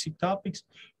basically basic topics.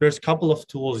 There's a couple of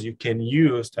tools you can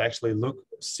use to actually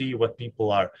see what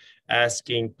people are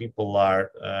asking,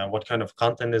 what kind of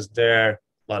content is there,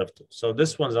 a lot of tools. So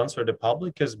this one's Answer the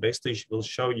Public is basically will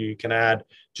show you can add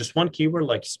just one keyword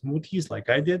like smoothies, like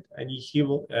I did, and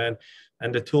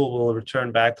and the tool will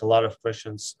return back a lot of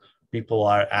questions people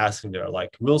are asking there,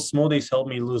 like, will smoothies help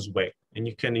me lose weight? And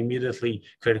you can immediately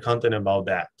create content about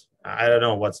that. I don't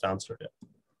know what's the answer there.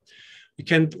 You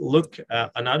can look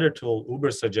at another tool,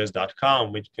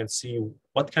 ubersuggest.com, which you can see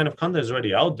what kind of content is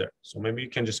already out there. So maybe you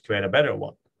can just create a better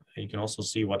one. And you can also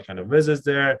see what kind of visits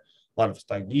there. A lot of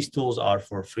like these tools are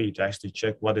for free to actually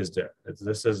check what is there.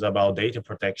 This is about data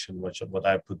protection, what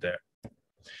I put there.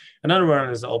 Another one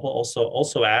is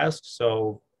also ask.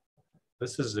 So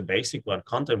this is the basic one,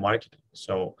 content marketing.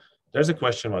 So there's a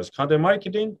question, was content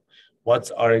marketing?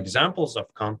 What are examples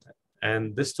of content?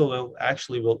 And this tool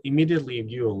will immediately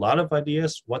give you a lot of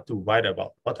ideas what to write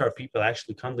about. What are people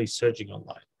actually currently searching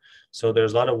online? So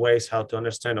there's a lot of ways how to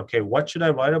understand, okay, what should I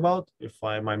write about if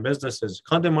my business is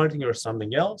content marketing or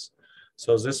something else?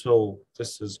 So this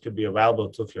could be available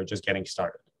too if you're just getting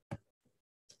started.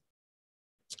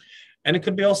 And it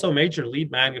could be also a major lead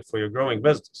magnet for your growing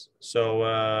business. So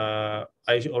I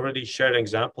already shared an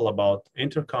example about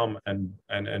Intercom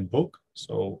and Book.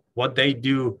 So what they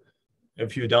do,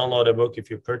 if you download a book,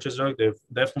 if you purchase it, they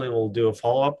definitely will do a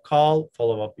follow-up call,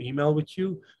 follow-up email with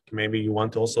you. Maybe you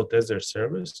want to also test their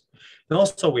service. And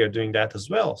also we are doing that as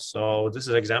well. So this is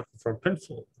an example from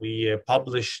Printful. We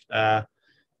published a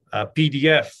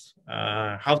PDF,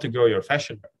 how to grow your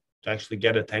fashion brand, to actually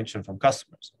get attention from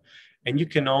customers. And you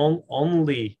can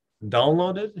only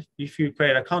download it if you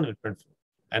create an account with Printful.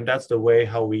 And that's the way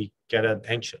how we get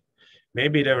attention.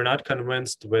 Maybe they were not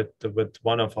convinced with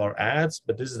one of our ads,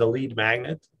 but this is the lead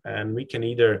magnet. And we can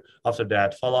either, after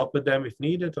that, follow up with them if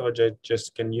needed, or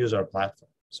just can use our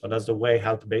platform. So that's the way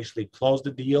how to basically close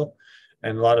the deal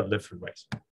in a lot of different ways.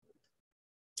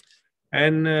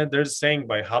 And there's a saying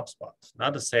by HubSpot,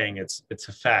 not a saying, it's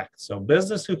a fact. So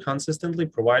businesses who consistently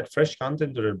provide fresh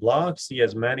content to their blog see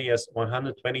as many as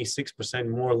 126%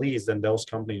 more leads than those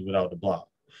companies without a blog.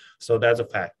 So that's a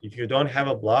fact. If you don't have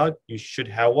a blog, you should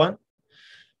have one.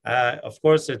 Of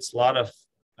course, it's a lot of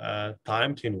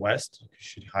time to invest. You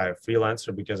should hire a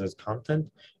freelancer because it's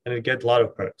content, and it gets a lot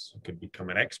of perks. You could become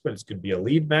an expert. It could be a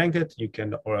lead magnet. You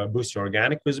can boost your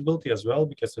organic visibility as well,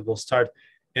 because it will start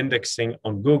indexing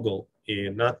on Google,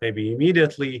 not maybe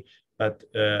immediately, but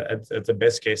at the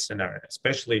best case scenario,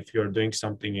 especially if you're doing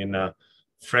something in a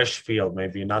fresh field,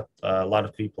 maybe not a lot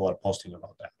of people are posting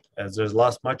about that, as there's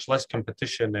much less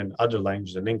competition in other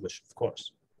languages than English, of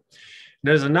course.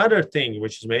 There's another thing,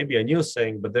 which is maybe a new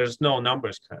saying, but there's no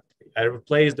numbers currently. I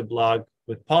replaced the blog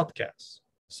with podcasts.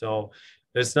 So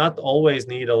there's not always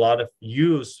need a lot of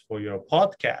use for your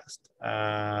podcast,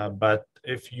 but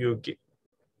if you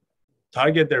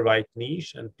target the right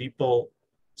niche and people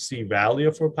see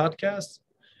value for podcasts,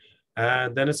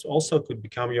 and then it's also could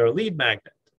become your lead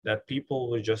magnet, that people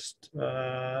will just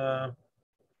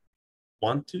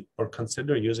want to or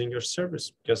consider using your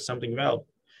service because something valuable.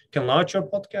 You can launch your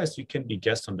podcast, you can be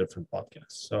guest on different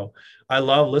podcasts. So I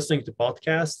love listening to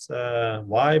podcasts.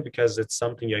 Why? Because it's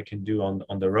something I can do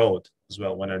on the road as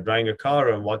well. When I'm driving a car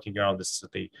or I'm walking around the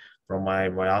city from my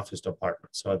office to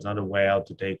apartment. So it's another way out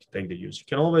to take the use. You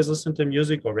can always listen to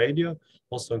music or radio.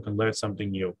 Also, you can learn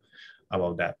something new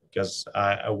about that, because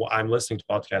I'm listening to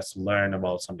podcasts to learn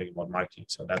about something about marketing.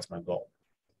 So that's my goal.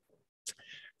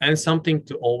 And something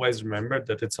to always remember,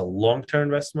 that it's a long-term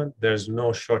investment. There's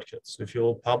no shortcuts. If you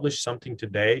will publish something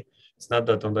today, it's not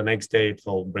that on the next day it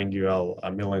will bring you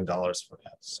 $1 million for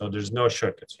that. So there's no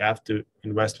shortcuts. You have to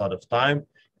invest a lot of time,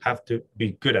 have to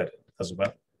be good at it as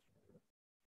well.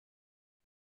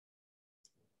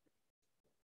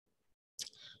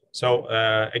 So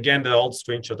again, the old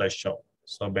screenshot I showed.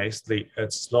 So basically,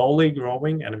 it's slowly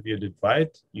growing, and if you did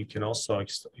right, you can also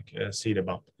see the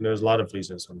bump. And there's a lot of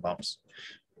reasons on bumps.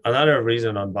 Another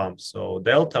reason on bumps. So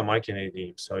Delta marketing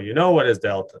team. So you know what is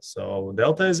Delta? So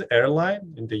Delta is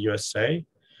airline in the USA,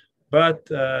 but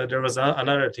there was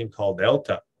another team called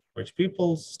Delta, which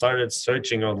people started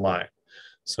searching online.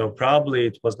 So probably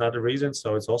it was not a reason.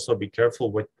 So it's also be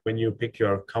careful when you pick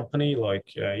your company,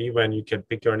 like even you can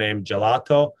pick your name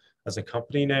Gelato, as a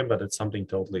company name, but it's something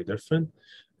totally different.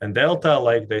 And Delta,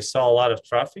 like they saw a lot of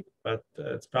traffic, but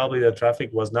it's probably the traffic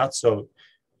was not so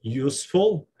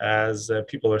useful as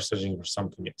people are searching for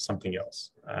something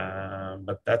else.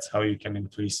 But that's how you can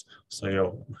increase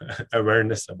your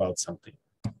awareness about something.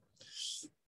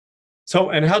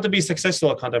 So, and how to be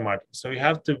successful at content marketing. So you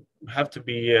have to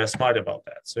be smart about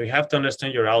that. So you have to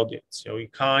understand your audience. So you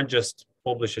can't just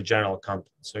publish a general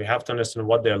content. So you have to understand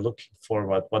what they're looking for,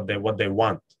 what they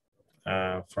want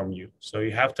from you. So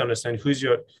you have to understand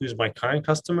who's my current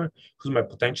customer, who's my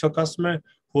potential customer,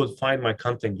 who would find my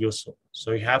content useful.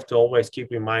 So you have to always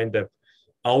keep in mind the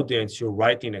audience you're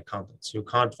writing a content. So you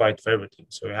can't write for everything.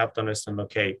 So you have to understand,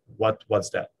 okay, what's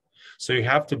that? So you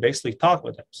have to basically talk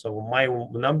with them. So my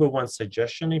number one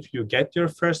suggestion, if you get your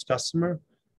first customer,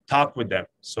 talk with them.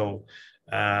 So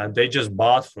they just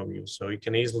bought from you. So you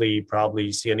can easily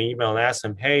probably see an email and ask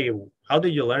them, hey, how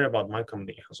did you learn about my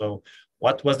company? So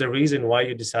what was the reason why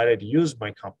you decided to use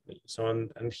my company? So,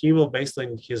 and he will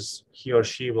basically, he or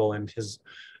she will in his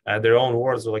their own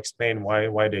words will explain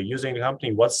why they're using the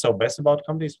company, what's so best about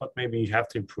companies, what maybe you have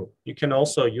to improve. You can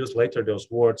also use later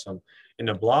those words in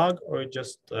a blog, or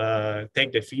just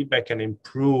take the feedback and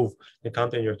improve the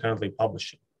content you're currently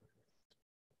publishing.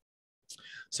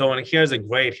 So, and here's a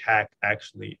great hack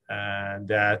actually,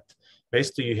 that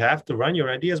basically you have to run your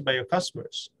ideas by your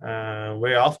customers.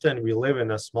 Very often we live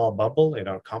in a small bubble in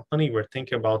our company. We're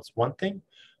thinking about one thing,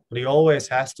 but you always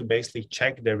has to basically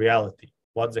check the reality.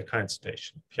 What's the current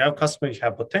situation? If you have customers, you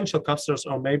have potential customers,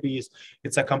 or maybe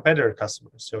it's a competitor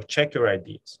customer. So check your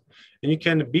ideas, and you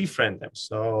can befriend them.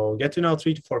 So get to know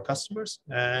 3 to 4 customers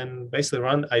and basically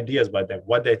run ideas by them,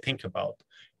 what they think about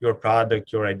your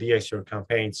product, your ideas, your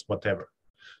campaigns, whatever.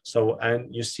 So,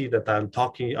 and you see that I'm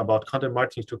talking about content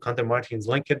marketing to content marketing's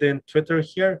LinkedIn, Twitter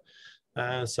here.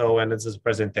 And it's this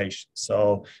presentation.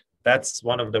 So that's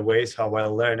one of the ways how I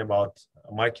learn about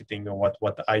marketing and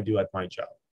what I do at my job.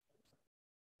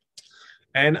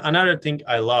 And another thing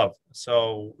I love,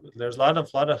 so there's a lot of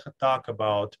talk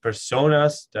about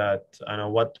personas, that I know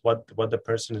what the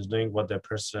person is doing, what the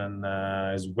person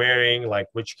is wearing, like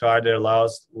which car they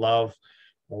love,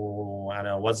 or I don't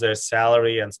know what's their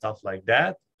salary and stuff like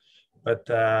that. But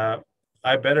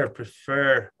I better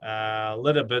prefer a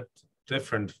little bit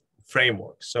different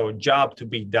framework. So job to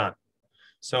be done.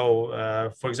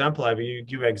 So for example, I will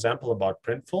give you an example about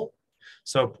Printful.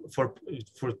 So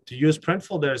to use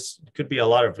Printful, could be a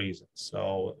lot of reasons.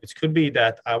 So it could be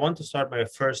that I want to start my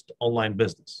first online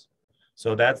business.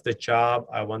 So that's the job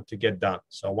I want to get done.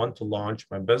 So I want to launch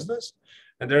my business,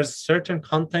 and there's certain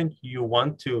content you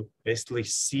want to basically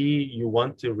see, you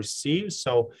want to receive.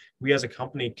 So we as a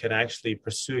company can actually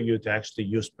pursue you to actually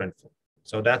use Printful.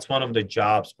 So that's one of the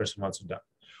jobs person wants to do.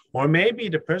 Or maybe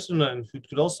the person, who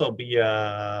could also be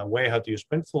a way how to use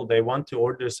Printful, they want to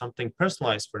order something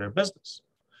personalized for their business.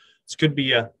 This could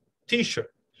be a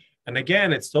t-shirt. And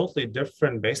again, it's totally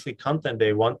different, basically content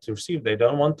they want to receive. They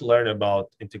don't want to learn about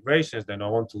integrations. They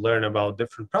don't want to learn about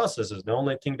different processes. The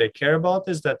only thing they care about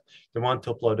is that they want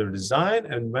to upload their design,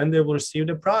 and when they will receive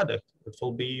the product, it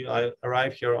will be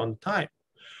arrive here on time.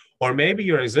 Or maybe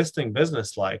your existing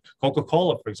business, like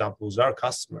Coca-Cola, for example, who's our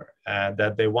customer,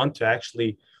 that they want to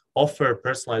actually offer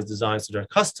personalized designs to their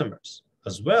customers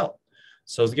as well.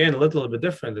 So again, a little bit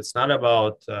different. It's not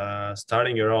about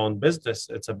starting your own business.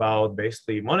 It's about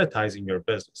basically monetizing your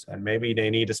business. And maybe they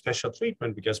need a special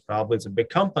treatment because probably it's a big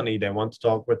company. They want to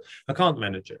talk with account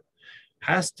manager.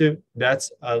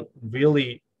 That's a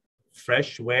really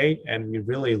fresh way. And we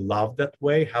really love that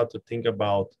way, how to think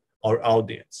about our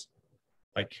audience,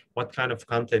 like what kind of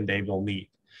content they will need.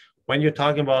 When you're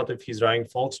talking about if he's driving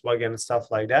Volkswagen and stuff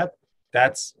like that,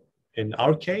 that's in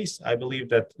our case, I believe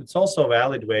that it's also a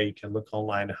valid way. You can look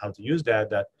online how to use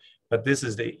that, but this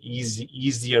is the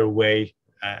easier way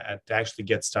to actually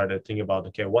get started. Think about,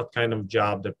 okay, what kind of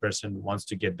job the person wants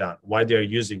to get done, why they're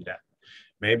using that.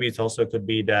 Maybe it also could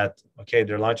be that, okay,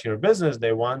 they're launching their business,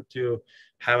 they want to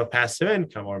have a passive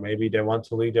income, or maybe they want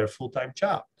to leave their full-time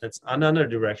job. That's another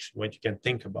direction what you can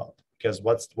think about, because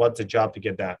what's the job to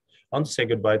get that? I want to say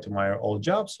goodbye to my old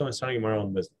job, so I'm starting my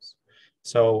own business.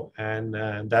 So,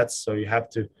 so you have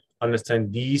to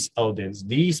understand these audience,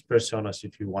 these personas,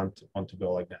 if you want to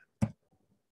go like that.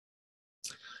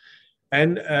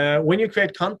 And when you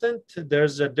create content,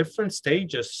 there's different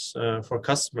stages for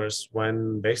customers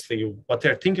when basically what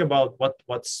they're thinking about,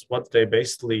 what they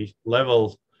basically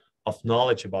level of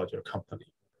knowledge about your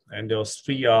company. And those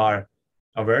 3 are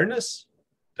awareness,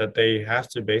 that they have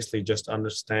to basically just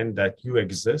understand that you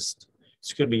exist.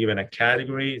 It could be even a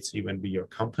category, it's even be your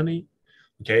company.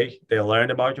 Okay, they learn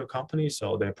about your company,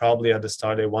 so they probably at the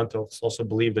start they want to also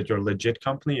believe that you're a legit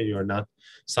company and you're not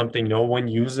something no one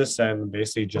uses and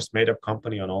basically just made up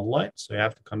company on online. So you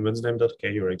have to convince them that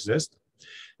okay, you exist.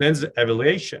 Then the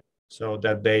evaluation, so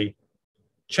that they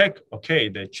check, okay,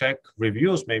 they check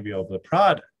reviews maybe of the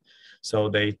product. So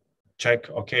they check,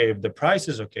 okay, if the price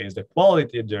is okay, is the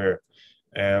quality there,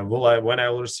 when I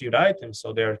will receive the items.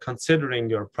 So they're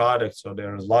considering your product. So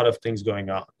there's a lot of things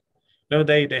going on. No,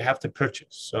 they have to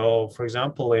purchase. So, for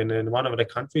example, in one of the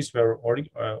countries where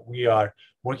we are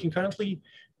working currently,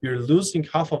 we're losing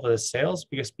half of the sales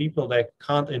because people that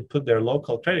can't input their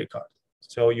local credit card.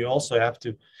 So you also have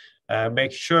to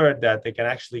make sure that they can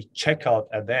actually check out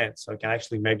at the end, so they can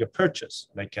actually make a purchase.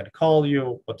 They can call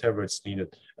you, whatever it's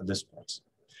needed at this point.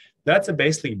 That's a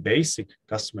basically basic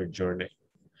customer journey.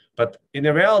 But in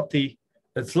reality,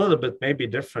 it's a little bit maybe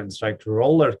different, like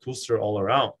roller coaster all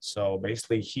around. So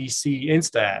basically he see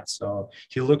Insta ads, so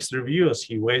he looks reviews,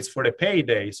 he waits for the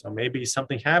payday, so maybe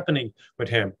something happening with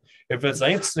him. If it's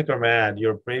an Instagram ad,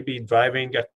 you're maybe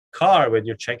driving a car when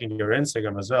you're checking your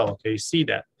Instagram as well. Okay, you see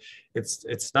that.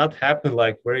 It's not happening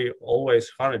like very always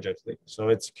chronologically. So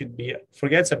it could be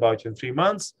forgets about you in 3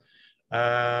 months.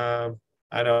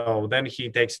 I don't know, then he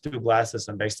takes 2 glasses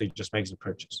and basically just makes a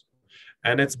purchase.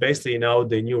 And it's basically now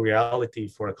the new reality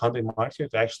for a content marketer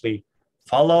to actually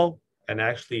follow and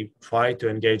actually try to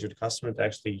engage with the customer. To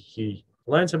actually he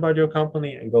learns about your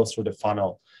company and goes through the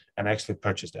funnel and actually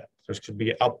purchase that. There could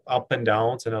be up and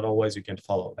downs, and not always you can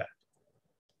follow that.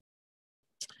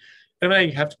 And then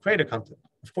you have to create a content,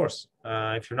 of course.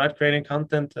 If you're not creating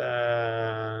content,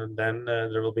 then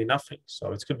there will be nothing.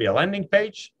 So it could be a landing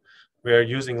page. We're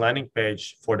using landing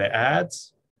page for the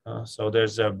ads. So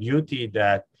there's a beauty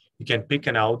that you can pick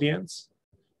an audience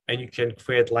and you can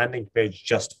create landing page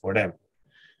just for them.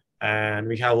 And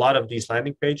we have a lot of these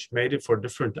landing page made it for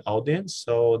different audience,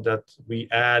 so that we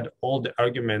add all the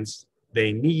arguments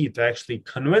they need to actually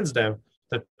convince them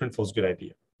that Printful is a good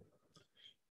idea.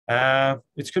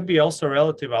 It could be also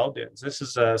relative audience. This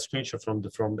is a screenshot from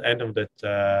the end of the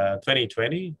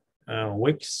 2020.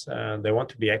 Wix, they want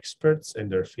to be experts in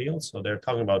their field. So they're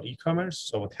talking about e-commerce.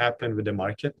 So what happened with the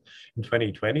market in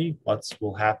 2020, what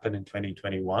will happen in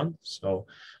 2021. So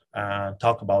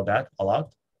talk about that a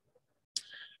lot.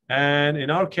 And in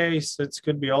our case, it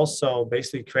could be also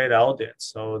basically create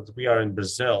audience. So we are in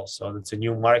Brazil, so it's a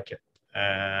new market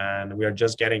and we are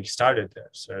just getting started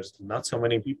there. So there's not so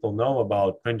many people know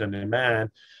about print on demand,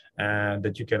 and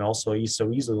that you can also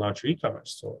so easily launch your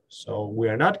e-commerce store. So we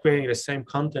are not creating the same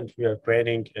content we are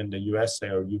creating in the USA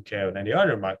or UK or any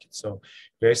other market. So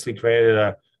we basically created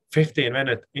a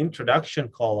 15-minute introduction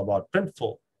call about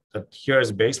Printful. That here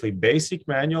is basically basic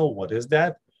manual. What is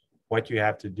that? What you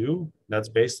have to do. That's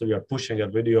basically we are pushing a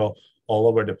video all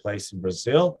over the place in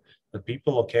Brazil. That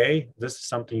people, okay, this is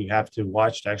something you have to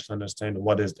watch to actually understand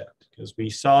what is that. Because we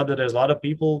saw that there's a lot of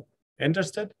people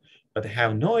interested, but they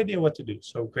have no idea what to do.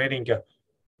 So creating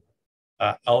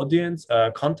a audience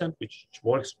content which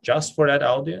works just for that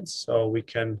audience, so we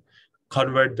can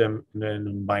convert them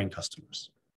in buying customers.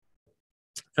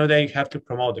 Now they have to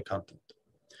promote the content.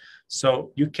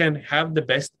 So you can have the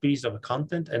best piece of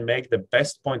content and make the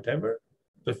best point ever,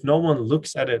 but if no one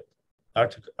looks at it,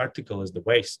 article is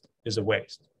a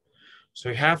waste. So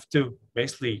you have to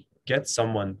basically get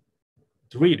someone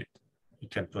to read it. You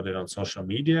can put it on social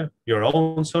media, your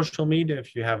own social media.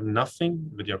 If you have nothing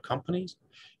with your companies,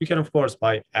 you can, of course,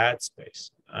 buy ad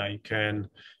space. You can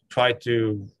try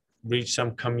to reach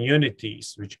some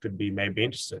communities, which could be maybe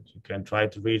interested. You can try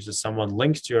to reach someone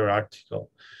links to your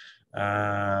article.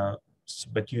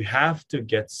 But you have to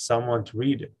get someone to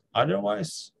read it.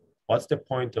 Otherwise, what's the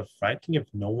point of writing if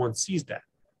no one sees that?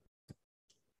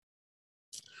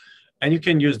 And you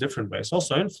can use different ways,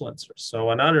 also influencers.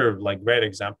 So another great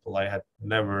example, I had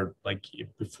never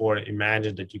before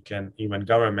imagined that you can, even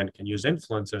government can use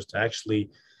influencers to actually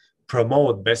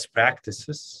promote best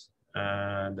practices,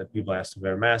 that people have to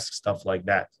wear masks, stuff like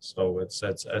that. So it's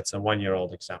a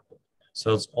 1-year-old example.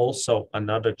 So it's also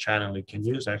another channel you can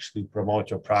use actually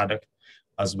promote your product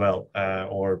as well,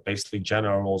 or basically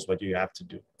general rules what you have to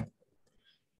do.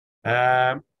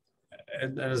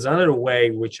 And there's another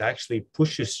way which actually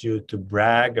pushes you to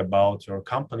brag about your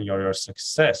company or your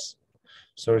success.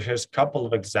 So here's a couple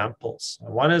of examples.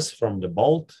 One is from the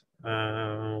Bolt,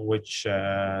 which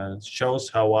shows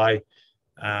how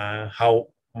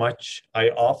much I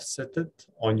offsetted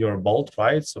on your Bolt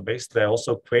ride. So basically I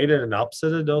also created and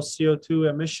offsetted those CO2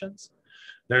 emissions.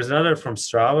 There's another from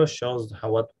Strava, shows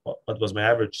what was my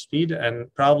average speed,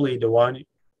 and probably the one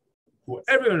who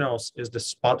everyone knows is the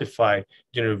Spotify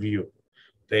review.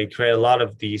 they create a lot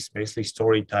of these basically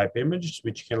story type images,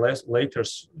 which you can later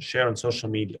share on social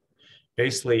media.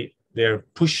 Basically, they're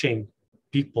pushing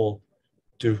people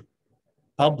to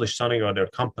publish something on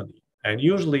their company. And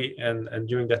usually, and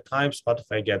during that time,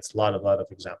 Spotify gets a lot of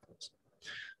examples.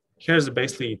 Here's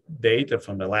basically data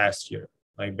from the last year.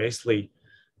 Like basically,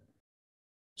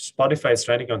 Spotify is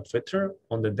trending on Twitter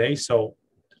on the day. So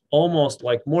almost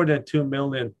like more than 2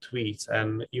 million tweets.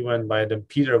 And even by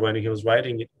Peter, when he was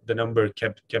writing it, the number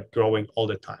kept growing all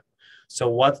the time. So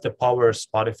what's the power of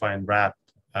Spotify and rap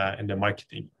in the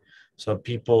marketing? So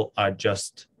people are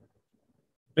just,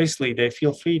 basically, they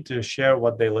feel free to share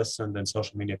what they listened in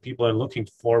social media. People are looking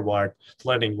forward to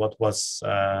learning what was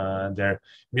their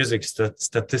music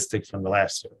statistic from the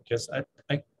last year. Because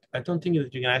I don't think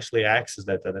that you can actually access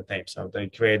that at the time. So they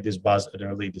create this buzz in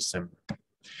early December.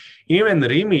 Even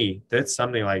Rimi did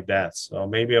something like that. So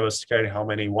maybe I was scared how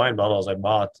many wine bottles I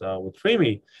bought with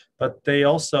Rimi, but they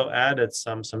also added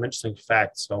some interesting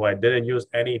facts. So I didn't use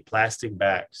any plastic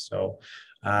bags. So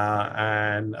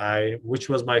which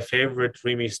was my favorite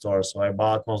Rimi store. So I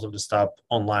bought most of the stuff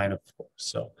online, of course.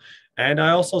 So, and I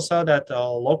also saw that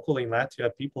locally in Latvia,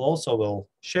 people also will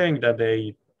sharing that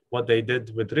what they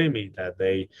did with Rimi, that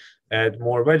they add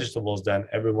more vegetables than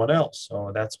everyone else.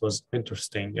 So that was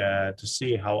interesting to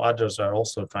see how others are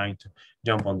also trying to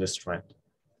jump on this trend.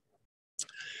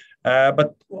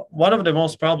 But one of the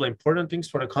most probably important things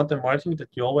for the content marketing that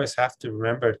you always have to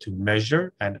remember to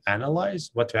measure and analyze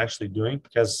what you're actually doing,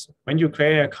 because when you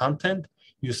create a content,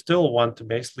 you still want to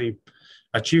basically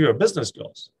achieve your business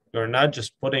goals. You're not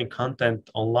just putting content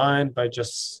online by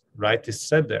just write this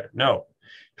said there. No,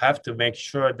 have to make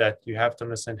sure that you have to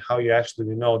understand how you actually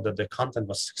know that the content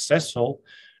was successful,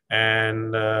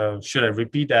 and should I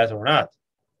repeat that or not?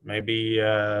 Maybe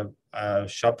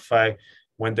Shopify,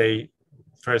 when they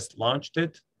first launched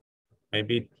it,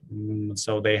 maybe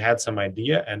so they had some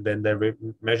idea, and then they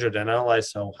measured and analyzed,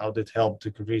 so how did it help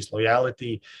to increase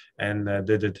loyalty, and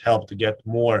did it help to get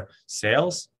more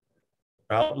sales?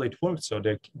 Probably it worked, so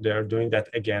they're doing that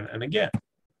again and again.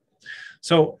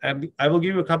 So, and I will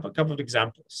give you a couple of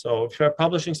examples. So if you're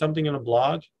publishing something in a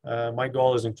blog, my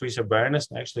goal is increase awareness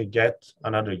and actually get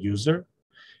another user.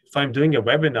 If I'm doing a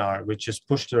webinar, which is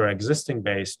push to our existing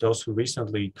base, those who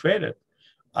recently created,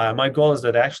 my goal is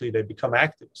that actually they become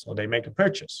active, so they make a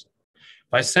purchase.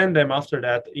 If I send them after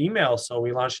that email, so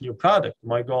we launch a new product,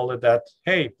 my goal is that,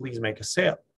 hey, please make a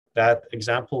sale. That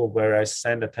example where I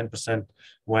send a 10%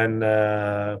 when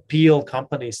Peel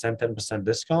company sent 10%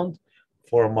 discount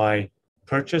for my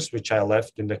purchase, which I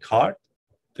left in the cart,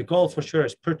 the goal for sure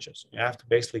is purchase. You have to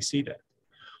basically see that.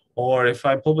 Or if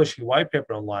I'm publishing white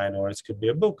paper online, or it could be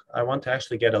a book, I want to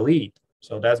actually get a lead.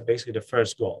 So that's basically the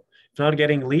first goal. If not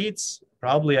getting leads,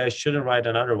 probably I shouldn't write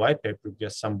another white paper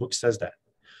because some book says that.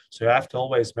 So you have to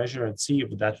always measure and see if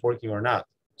that's working or not.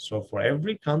 So for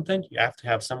every content, you have to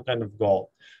have some kind of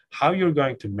goal. How you're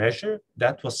going to measure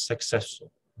that was successful.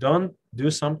 Don't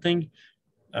do something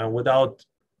without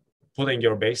putting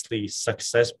your basically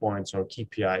success points or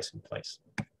KPIs in place.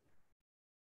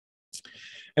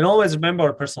 And always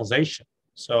remember personalization.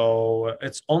 So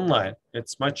it's online.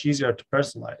 It's much easier to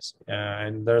personalize.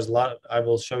 And there's a lot, I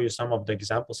will show you some of the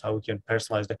examples how we can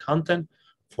personalize the content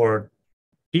for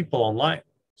people online.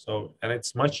 So, and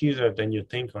it's much easier than you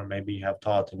think, or maybe you have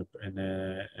thought in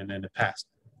the past.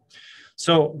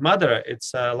 So Madara,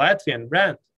 it's a Latvian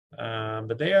brand,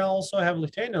 but they also have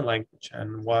Lithuanian language.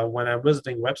 And when I'm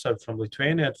visiting a website from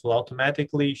Lithuania, it will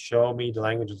automatically show me the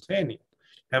language of Lithuanian.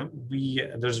 And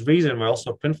there's a reason we're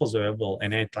also Printful is available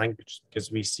in 8 languages,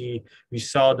 because we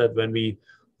saw that when we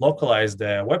localized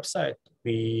the website,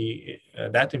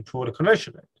 that improved the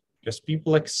conversion rate, because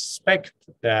people expect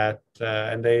that,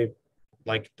 and they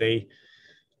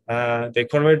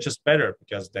convert just better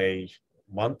because they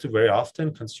want to very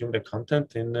often consume the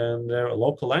content in their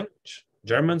local language.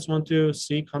 Germans want to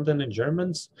see content in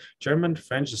German,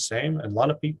 French the same, and a lot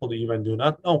of people even do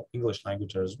not know English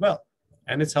language as well.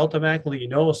 And it's automatically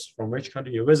knows from which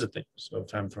country you're visiting. So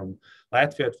if I'm from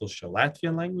Latvia, it will show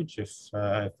Latvian language. If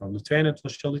I'm from Lithuania, it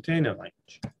will show Lithuanian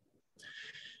language.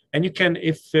 And you can,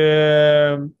 if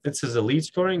this is a lead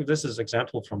scoring, this is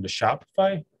example from the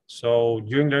Shopify. So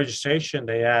during the registration,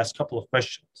 they ask a couple of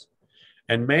questions.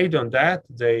 And made on that,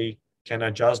 they can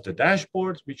adjust the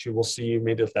dashboard, which you will see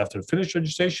immediately after finish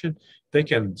registration. They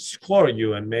can score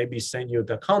you and maybe send you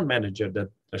the account manager that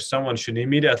someone should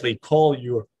immediately call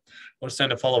you or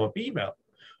send a follow-up email.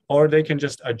 Or they can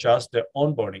just adjust the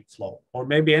onboarding flow, or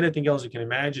maybe anything else you can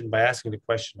imagine by asking the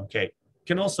question. Okay, you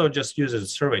can also just use it as a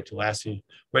survey to ask you,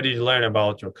 where did you learn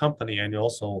about your company? And you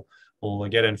also will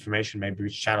get information, maybe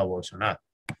which channel works or not.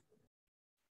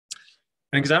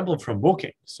 An example from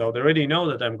booking. So they already know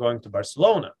that I'm going to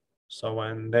Barcelona. So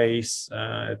when they, it's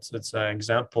an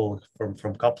example from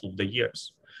a couple of the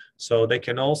years. So they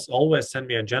can also always send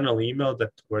me a general email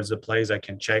that where's the place I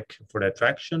can check for the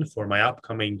attraction for my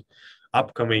upcoming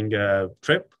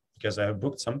trip, because I have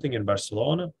booked something in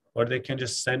Barcelona. Or they can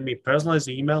just send me personalized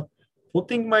email,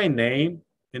 putting my name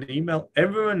in the email.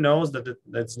 Everyone knows that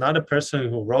it's not a person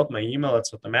who wrote my email,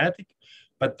 it's automatic,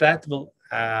 but that will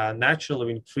naturally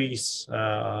increase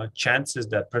chances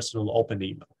that person will open the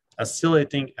email,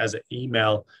 oscillating as an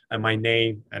email and my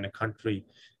name and a country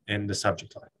in the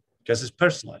subject line, because it's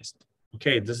personalized.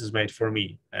 Okay, this is made for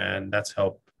me, and that's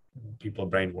how people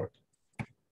brain work.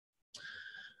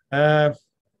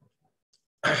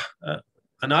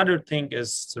 Another thing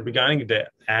is regarding the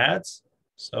ads.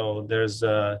 So there's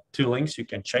 2 links you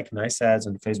can check: Nice Ads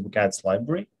and Facebook Ads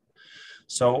Library.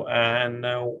 So, and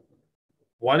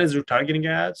one is retargeting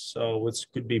ads. So it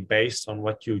could be based on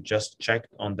what you just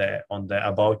checked on the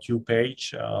About You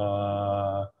page,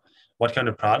 what kind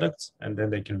of products, and then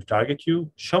they can target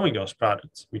you, showing those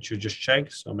products which you just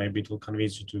checked. So maybe it will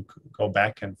convince you to go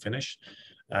back and finish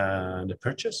the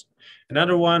purchase.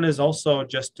 Another one is also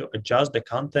just to adjust the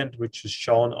content which is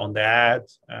shown on the ad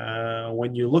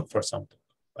when you look for something.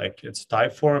 Like it's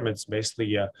type form, it's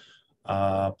basically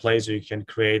a place where you can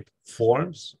create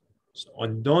forms. So,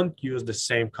 and don't use the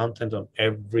same content on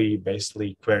every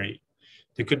basically query.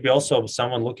 There could be also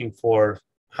someone looking for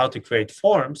how to create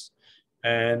forms,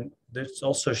 and this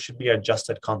also should be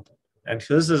adjusted content. And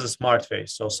this is a smart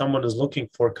phase. So someone is looking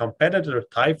for competitor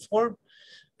type form,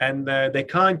 and they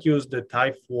can't use the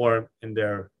type form in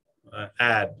their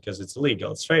ad because it's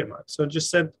illegal, it's trademark. So just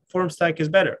said form stack is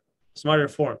better, smarter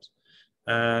forms.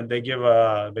 And they give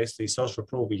basically social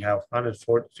proof. We have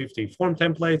 150 form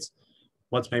templates.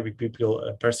 What maybe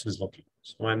a person is looking.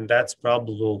 So when that's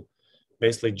probably will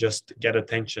basically just get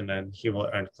attention and he will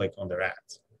click on their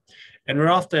ads. And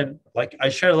we're often, like I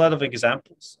share a lot of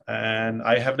examples, and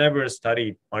I have never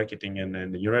studied marketing in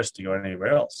the university or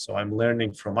anywhere else. So I'm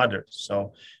learning from others.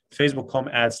 So Facebook.com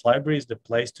ads library is the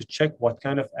place to check what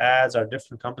kind of ads are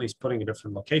different companies putting in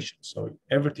different locations. So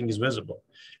everything is visible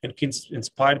and can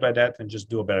inspired by that and just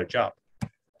do a better job.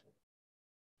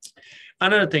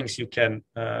 Another things you can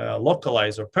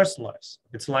localize or personalize.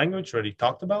 It's language already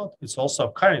talked about. It's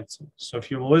also currency. So if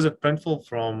you visit Printful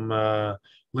from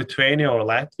Lithuania or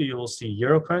Latvia, you will see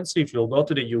euro currency. If you'll go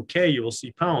to the UK, you will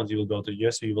see pounds. You will go to the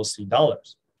US, you will see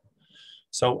dollars.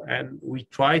 So, and we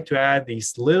try to add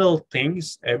these little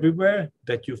things everywhere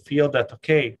that you feel that,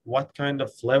 okay, what kind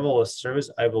of level of service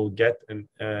I will get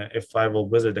if I will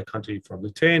visit a country from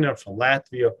Lithuania, from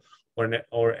Latvia,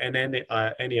 or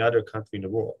any other country in the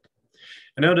world.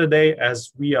 Another day,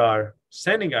 as we are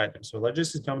sending items, so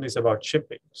logistics company is about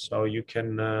shipping. So you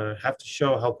can have to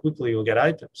show how quickly you'll get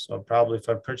items. So probably if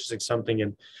I'm purchasing something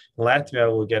in Latvia, I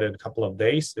will get it in a couple of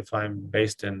days. If I'm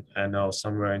based in,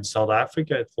 somewhere in South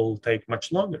Africa, it will take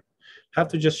much longer. Have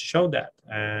to just show that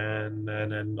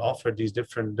and offer these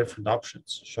different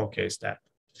options, showcase that.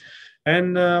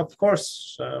 And of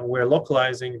course, we're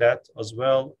localizing that as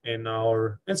well in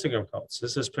our Instagram accounts.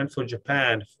 This is Printful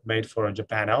Japan, made for a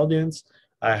Japan audience.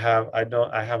 I have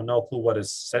no clue what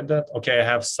is said that. Okay, I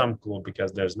have some clue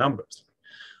because there's numbers,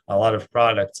 a lot of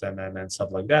products and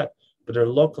stuff like that. But they're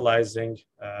localizing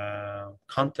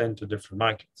content to different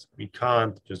markets. We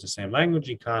can't use the same language.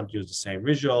 We can't use the same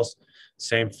visuals,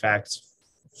 same facts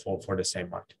for the same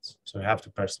markets. So we have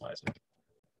to personalize it.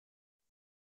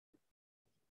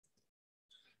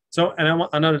 So, and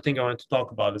another thing I want to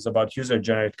talk about is about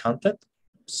user-generated content.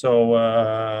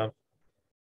 So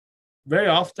very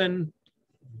often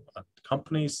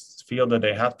companies feel that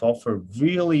they have to offer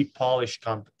really polished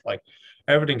content, like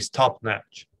everything's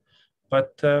top-notch.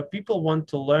 But people want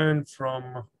to learn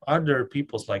from other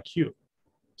peoples like you.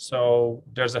 So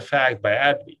there's a fact by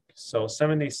Adweek. So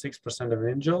 76% of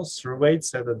individuals surveyed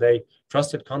said that they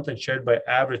trusted content shared by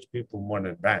average people more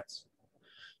than brands.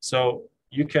 So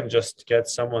you can just get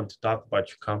someone to talk about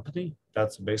your company.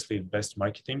 That's basically the best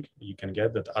marketing you can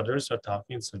get, that others are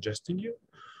talking and suggesting you.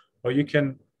 Or you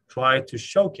can try to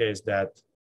showcase that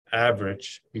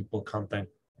average people content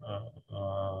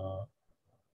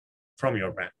from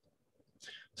your brand.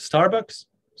 Starbucks,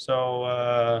 so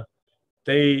I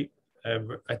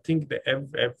think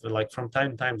like from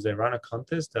time to time they run a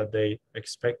contest that they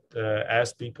expect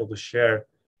ask people to share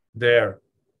their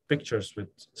pictures with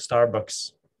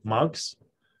Starbucks mugs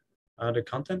the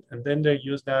content, and then they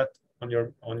use that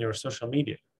on your social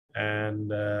media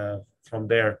and from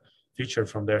their feature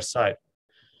from their site.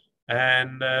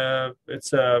 And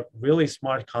it's a really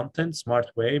smart content, smart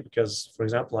way, because, for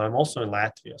example, I'm also in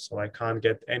Latvia, so I can't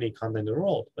get any content in the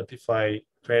world. But if I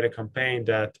create a campaign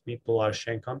that people are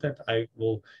sharing content, I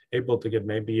will able to get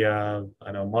maybe a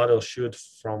model shoot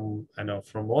from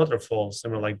from waterfall,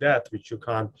 similar like that, which you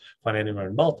can't find anywhere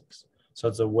in Baltics. So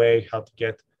it's a way how to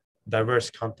get diverse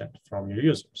content from your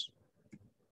users.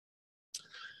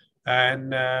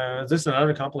 And this is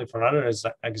another company for another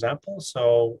example.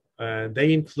 So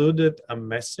they included a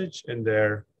message in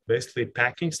their basically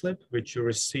packing slip, which you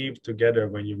receive together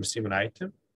when you receive an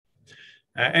item.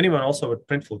 Anyone also with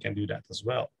Printful can do that as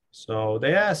well. So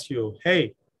they ask you,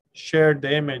 hey, share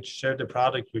the image, share the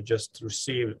product you just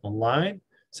received online,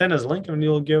 send us a link, and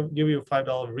we'll give you a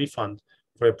 $5 refund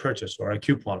for a purchase or a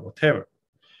coupon, whatever.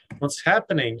 What's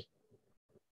happening?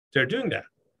 They're doing that.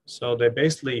 So they're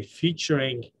basically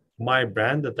featuring my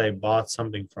brand that I bought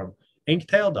something from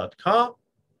inktail.com,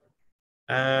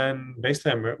 and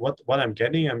basically what I'm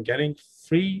getting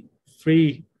free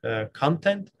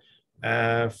content,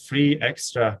 free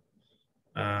extra.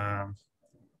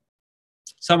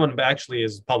 Someone actually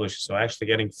is published, so actually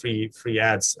getting free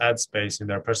ad space in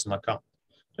their personal account.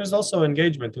 There's also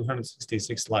engagement,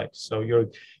 266 likes. So you're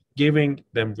giving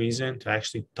them reason to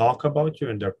actually talk about you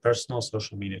in their personal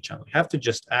social media channel. You have to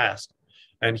just ask.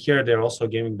 And here they're also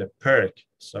giving the perk.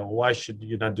 So why should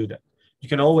you not do that? You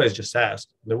can always just ask.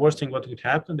 The worst thing what could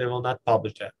happen, they will not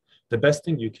publish that. The best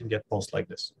thing, you can get posts like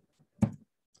this.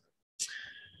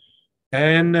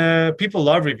 And people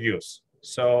love reviews.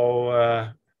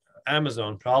 So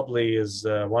Amazon probably is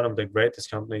one of the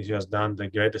greatest companies who has done the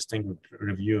greatest thing with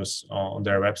reviews on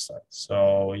their website.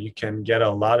 So you can get a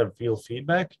lot of real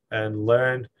feedback and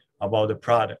learn about the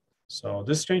product. So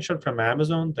this screenshot from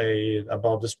Amazon,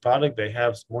 about this product, they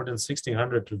have more than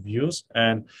 1,600 reviews,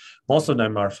 and most of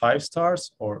them are 5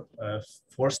 stars or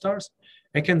 4 stars.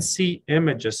 I can see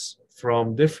images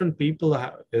from different people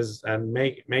and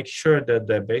make sure that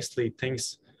the basically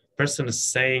things person is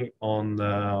saying on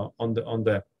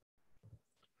the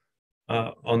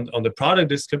product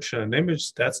description and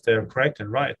image, that's they're correct and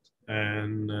right.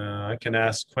 And I can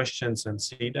ask questions and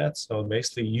see that. So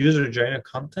basically, user-generated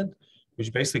content,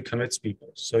 which basically converts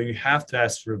people. So you have to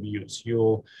ask reviews.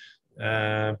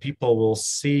 People will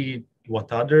see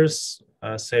what others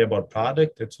say about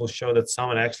product. It will show that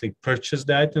someone actually purchased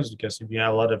the items, because if you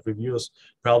have a lot of reviews,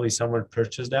 probably someone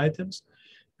purchased the items.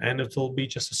 And it will be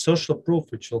just a social proof,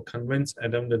 which will convince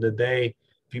at the end of the day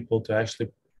people to actually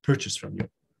purchase from you.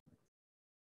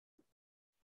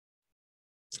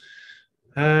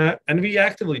 And we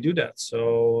actively do that.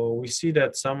 So we see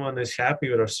that someone is happy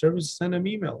with our service, send them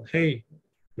email. Hey,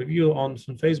 review on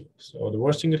Facebook. So the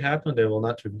worst thing could happen, they will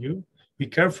not review. Be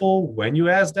careful when you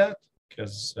ask that,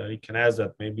 because you can ask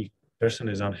that maybe person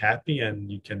is unhappy and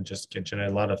you can just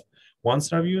generate a lot of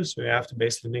one-star reviews. So you have to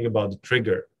basically think about the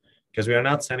trigger, because we are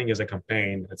not sending as a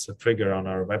campaign. It's a trigger on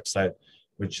our website,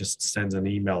 which just sends an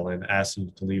email and asks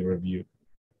you to leave a review.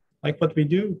 Like what we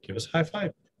do, give us a high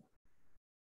five.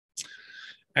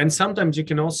 And sometimes you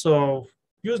can also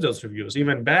use those reviews,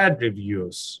 even bad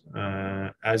reviews,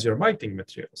 as your marketing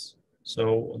materials.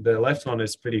 So the left one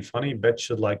is pretty funny. Bet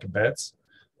should like bets,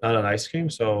 not an ice cream.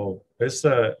 So it's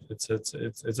a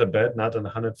bet, not an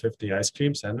 150 ice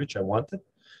cream sandwich I wanted.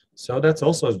 So that's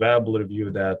also a valuable review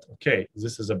that, okay,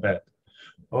 this is a bet.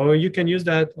 Or you can use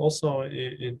that also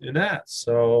in ads.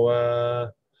 So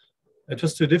it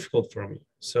was too difficult for me.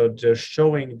 So they're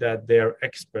showing that they're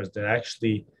experts. They're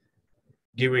actually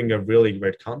giving a really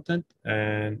great content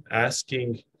and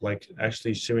asking, like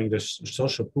actually showing the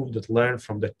social proof that learn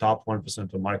from the top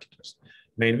 1% of marketers.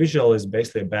 Main visual is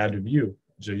basically a bad review,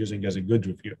 which they're using as a good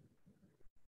review.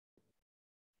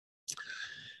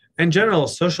 In general,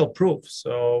 social proof.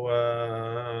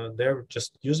 So they're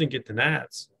just using it in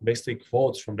ads, basically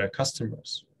quotes from their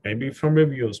customers, maybe from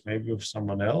reviews, maybe with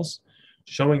someone else,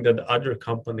 showing that other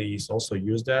companies also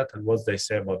use that and what they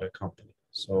say about their company.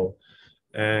 So,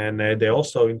 and they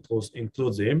also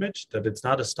includes the image, that it's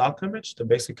not a stock image. They're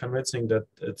basically convincing that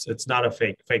it's not a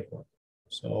fake one.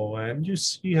 So, and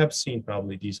you have seen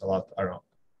probably these a lot around.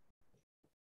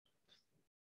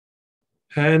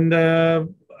 And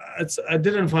I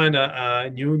didn't find a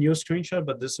new screenshot,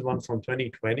 but this is one from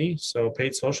 2020. So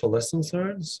paid social lessons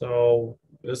learned. So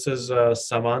this is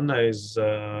Savannah is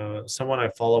someone I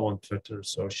follow on Twitter.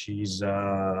 So she's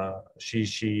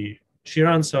she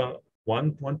runs a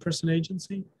one person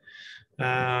agency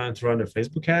to run their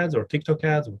Facebook ads or TikTok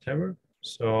ads, whatever.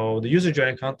 So the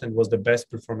user-generated content was the best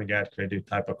performing ad creative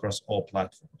type across all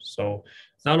platforms. So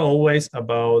it's not always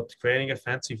about creating a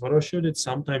fancy photo shoot. It's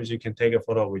sometimes you can take a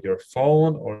photo with your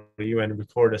phone or even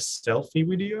record a selfie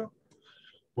video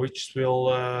which will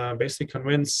basically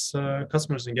convince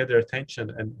customers and get their attention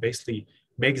and basically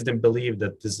makes them believe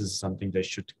that this is something they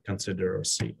should consider or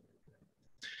see.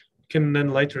 You can then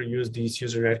later use these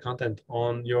user-generated content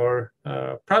on your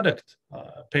product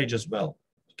page as well.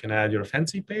 You can add your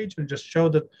fancy page and just show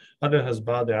that other has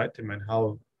bought the item and how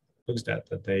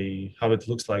how it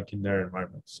looks like in their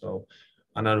environment. So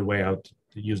another way how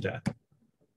to use that.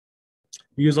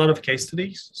 We use a lot of case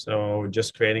studies. So just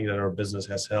creating that our business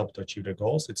has helped to achieve the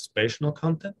goals. It's inspirational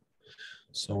content.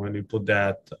 So when we put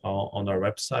that on our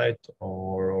website,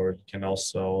 or you can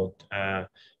also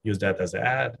use that as an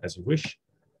ad, as you wish.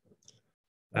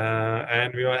 And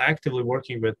we are actively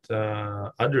working with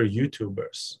other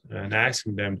YouTubers and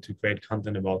asking them to create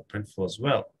content about Printful as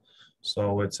well.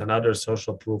 So it's another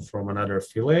social proof from another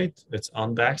affiliate. It's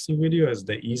unboxing video is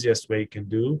the easiest way you can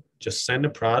do. Just send a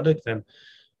product and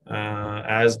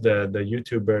ask the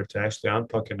YouTuber to actually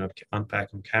unpack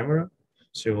on camera.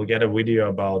 So you will get a video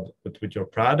about with your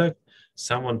product.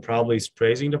 Someone probably is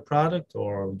praising the product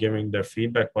or giving their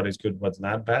feedback, what is good, what's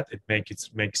not bad. It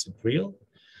makes it real.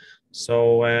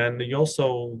 So, and you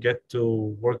also get to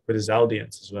work with his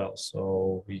audience as well.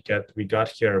 So we got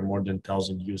here more than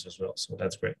 1,000 views as well. So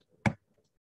that's great.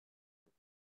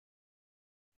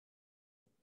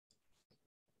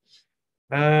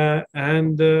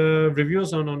 And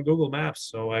reviews on Google Maps.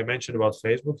 So I mentioned about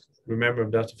Facebook. Remember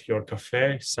that if you're a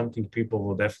cafe, something people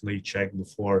will definitely check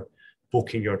before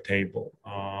booking your table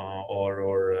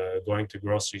or going to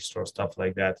grocery store, stuff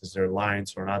like that. Is there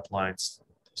lines or not lines?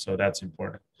 So that's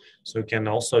important. So you can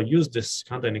also use this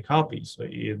content in copy. So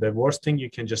the worst thing, you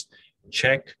can just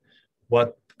check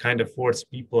what kind of words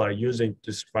people are using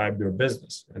to describe your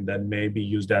business, and then maybe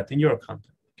use that in your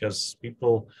content, because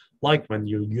people like when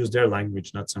you use their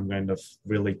language, not some kind of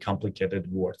really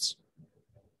complicated words.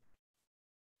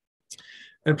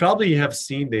 And probably you have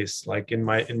seen this like in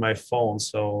my phone.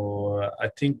 So I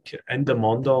think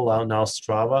Endomondo, now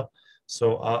Strava.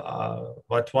 So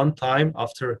at one time,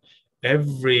 after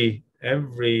every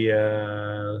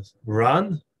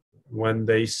run, when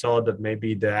they saw that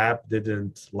maybe the app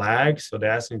didn't lag, so they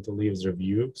asked them to leave a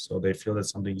review, so they feel that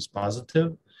something is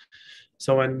positive.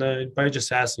 So when by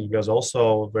just asking, because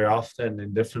also very often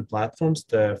in different platforms,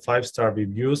 the 5-star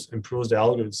reviews improves the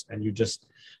algorithms, and you just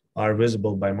are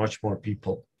visible by much more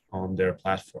people on their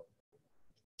platform.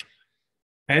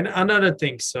 And another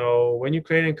thing, so when you're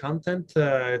creating content,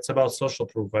 it's about social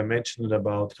proof. I mentioned it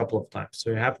about a couple of times. So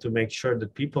you have to make sure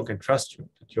that people can trust you,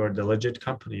 that you're the legit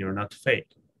company, you're not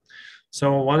fake.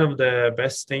 So one of the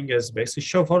best things is basically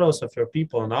show photos of your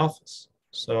people in office.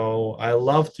 So I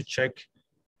love to check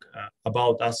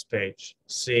about us page,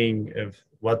 seeing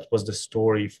what was the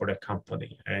story for the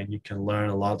company, and you can learn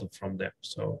a lot from them.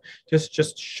 So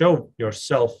just show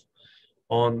yourself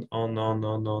on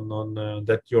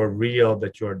that you're real,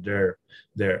 that you're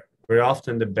there. Very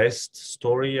often the best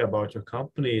story about your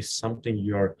company is something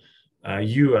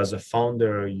you as a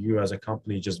founder, you as a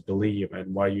company just believe,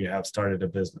 and why you have started a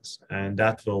business, and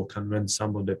that will convince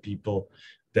some of the people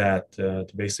that to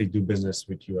basically do business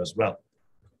with you as well.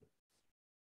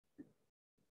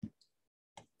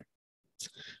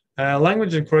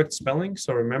 Language and correct spelling.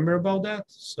 So remember about that.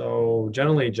 So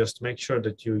generally, just make sure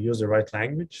that you use the right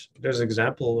language. There's an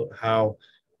example how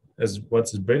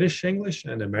what's British English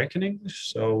and American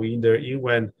English. So either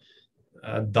when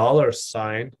a dollar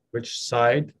sign, which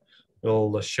side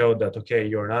will show that, okay,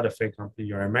 you're not a fake company,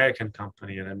 you're an American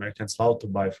company, and Americans love to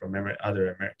buy from other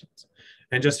Americans.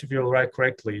 And just if you write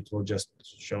correctly, it will just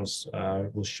show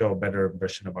a better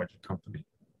impression about your company.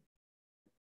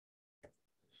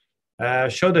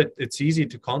 Show that it's easy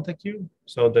to contact you,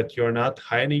 so that you're not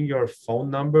hiding your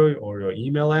phone number or your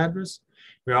email address.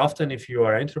 Very often, if you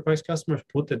are enterprise customers,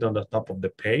 put it on the top of the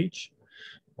page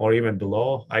or even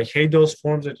below. I hate those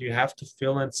forms that you have to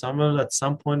fill in. Someone at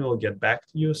some point will get back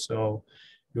to you. So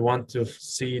you want to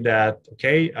see that,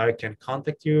 okay, I can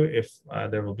contact you if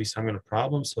there will be some kind of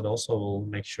problem. So it also will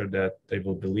make sure that they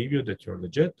will believe you, that you're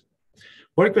legit.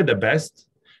 Work with the best.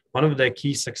 One of the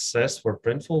key success for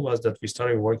Printful was that we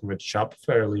started working with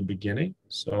Shopify early beginning.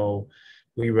 So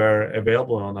we were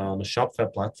available on a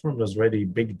Shopify platform. It was already a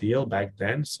big deal back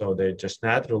then. So they just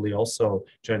naturally also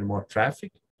generate more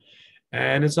traffic.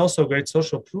 And it's also great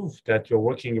social proof that you're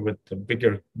working with a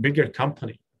bigger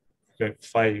company.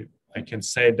 If I can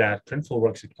say that Printful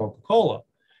works with Coca-Cola,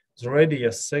 it's already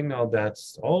a signal that,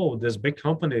 oh, this big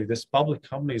company, this public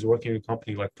company is working with a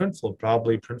company like Printful.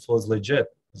 Probably Printful is legit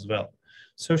as well.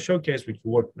 So showcase what you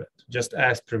work with. Just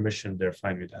ask permission, they're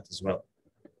fine with that as well.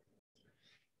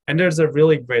 And there's a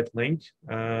really great link.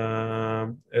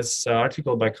 It's an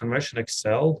article by Conversion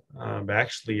Excel, but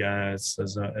actually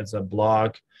it's a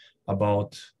blog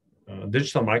about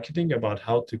digital marketing, about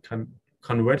how to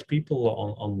convert people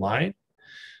online.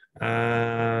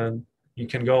 And you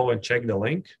can go and check the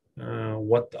link.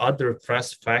 What other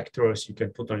press factors you can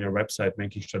put on your website,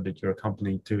 making sure that you're a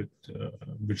company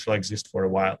which will exist for a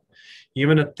while.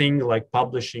 Even a thing like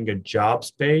publishing a jobs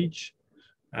page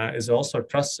is also a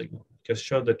trust signal, because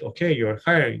show that, okay, you're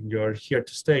hiring, you're here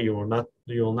to stay, you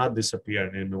will not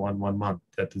disappear in one month.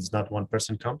 That is not one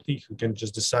person company who can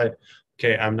just decide,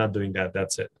 okay, I'm not doing that,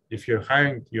 that's it. If you're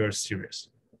hiring, you're serious.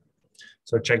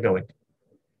 So check the link.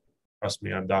 Trust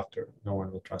me, I'm a doctor. No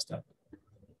one will trust that.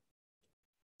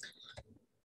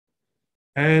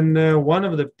 And one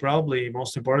of the probably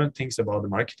most important things about the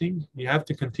marketing, you have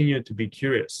to continue to be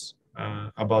curious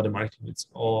about the marketing. It's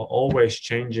always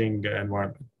changing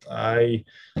environment. I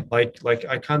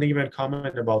can't even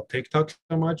comment about TikTok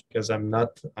so much because I'm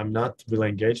not really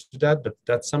engaged with that, but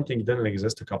that's something that didn't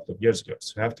exist a couple of years ago.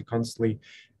 So you have to constantly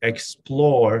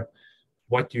explore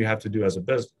what you have to do as a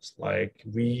business. Like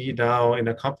we now in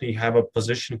a company have a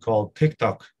position called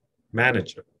TikTok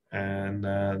manager, and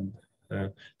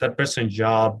that person's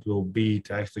job will be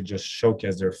to actually just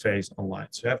showcase their face online.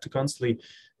 So you have to constantly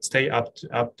stay up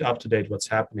to date what's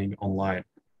happening online.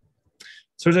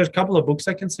 So there's a couple of books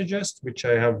I can suggest, which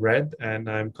I have read, and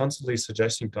I'm constantly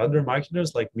suggesting to other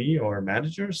marketers like me or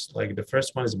managers. Like the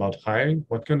first one is about hiring,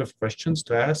 what kind of questions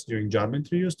to ask during job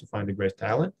interviews to find a great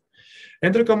talent.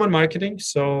 Enter common marketing.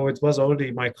 So it was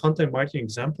already my content marketing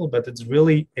example, but it's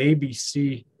really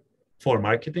ABC for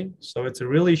marketing. So it's a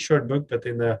really short book, but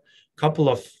in a couple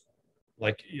of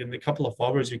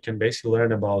hours, you can basically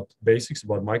learn about basics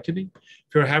about marketing.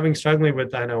 If you're struggling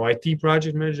with, IT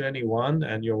project manager, anyone,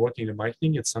 and you're working in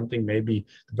marketing, it's something maybe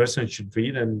the person should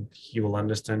read, and he will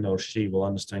understand, or she will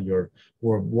understand your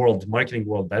marketing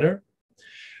world better.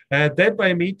 Dead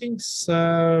by meetings.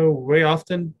 Very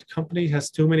often the company has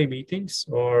too many meetings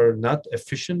or not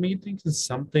efficient meetings. It's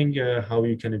something how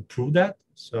you can improve that.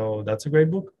 So that's a great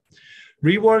book.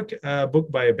 Rework,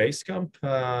 book by Basecamp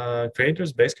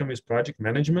creators. Basecamp is project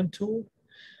management tool,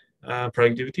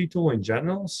 productivity tool in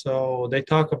general. So they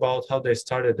talk about how they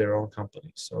started their own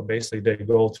company. So basically they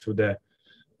go through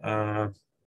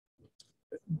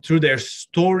their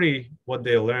story, what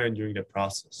they learned during the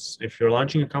process. If you're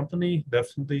launching a company,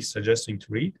 definitely suggesting to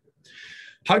read.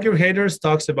 Hug Your Haters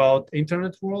talks about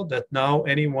internet world, that now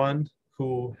anyone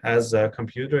who has a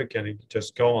computer can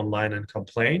just go online and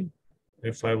complain.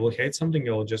 If I will hate something,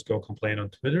 I'll just go complain on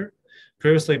Twitter.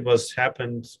 Previously, it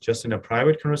happened just in a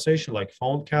private conversation, like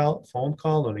phone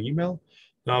call or email.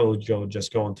 Now you'll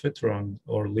just go on Twitter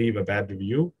or leave a bad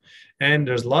review. And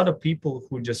there's a lot of people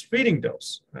who just reading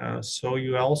those. So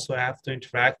you also have to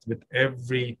interact with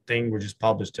everything which is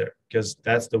published there, because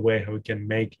that's the way how we can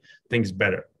make things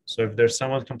better. So if there's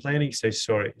someone complaining, say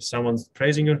sorry. If someone's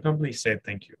praising your company, say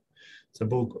thank you. It's a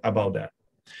book about that.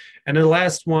 And the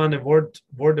last one,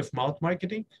 word of mouth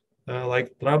marketing,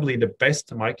 like probably the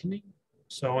best marketing.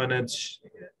 So, and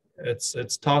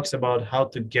it talks about how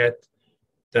to get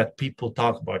that people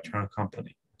talk about your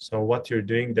company. So what you're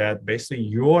doing, that basically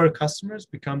your customers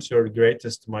becomes your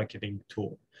greatest marketing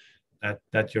tool.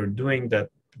 That you're doing, that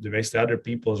basically other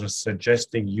people are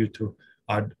suggesting you to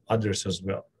others as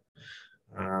well.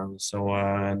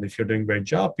 And if you're doing a great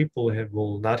job, people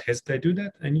will not hesitate to do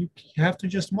that, and you have to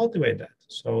just motivate that.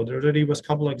 So there already was a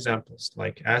couple of examples,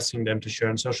 like asking them to share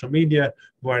on social media,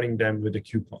 rewarding them with the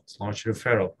coupons, launch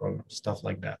referral programs, stuff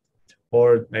like that.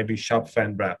 Or maybe Spotify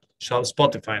and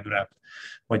Wrapped,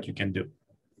 what you can do.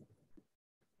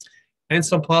 And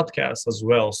some podcasts as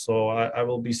well. So I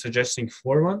will be suggesting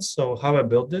 4 ones. So How I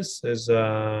Built This is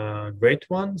a great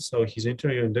one. So he's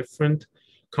interviewing different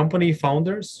company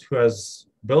founders who has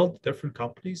built different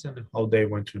companies and how they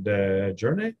went through the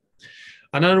journey.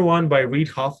 Another one by Reid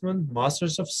Hoffman,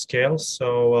 Masters of Scale.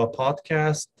 So a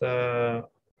podcast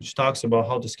which talks about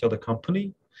how to scale the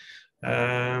company.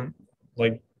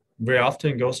 Like very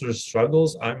often goes through the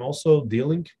struggles I'm also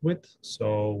dealing with.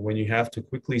 So when you have to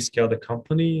quickly scale the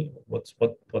company, what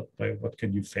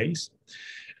can you face?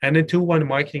 And then 2-1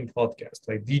 marketing podcast,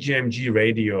 like DGMG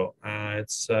Radio.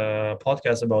 It's a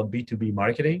podcast about B2B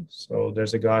marketing. So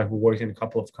there's a guy who worked in a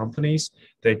couple of companies,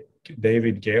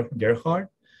 David Gerhardt.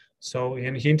 So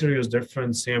and he interviews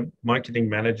different marketing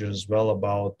managers as well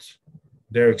about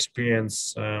their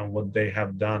experience, what they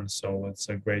have done. So it's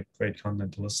a great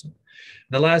content to listen.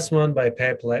 The last one by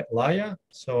Kaip.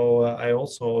 So I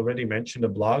also already mentioned a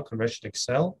blog, Conversion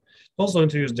Excel. Also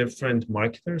introduce different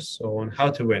marketers, so on how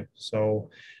to win. So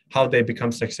how they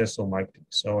become successful marketing.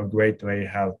 So a great way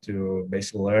how to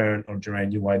basically learn or generate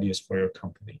new ideas for your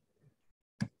company.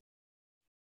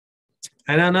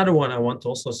 And another one I want to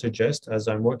also suggest, as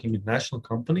I'm working with a national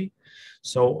company.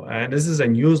 So, and this is a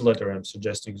newsletter I'm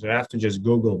suggesting. So you have to just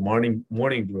Google morning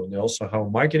brew. They also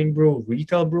have marketing brew,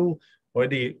 retail brew,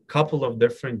 already a couple of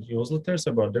different newsletters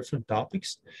about different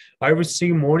topics. I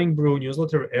receive morning brew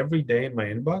newsletter every day in my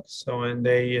inbox. So, and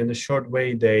they, in a short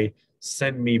way, they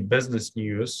send me business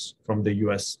news from the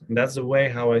US. And that's the way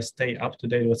how I stay up to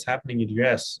date what's happening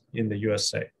in the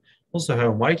USA. Also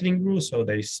have marketing brew. So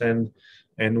they send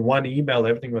in one email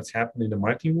everything what's happening in the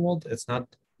marketing world. It's not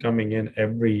coming in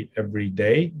every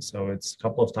day. So it's a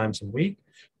couple of times a week.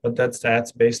 But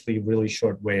that's basically a really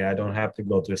short way. I don't have to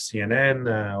go to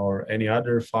CNN or any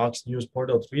other Fox News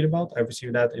portal to read about. I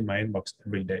receive that in my inbox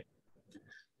every day.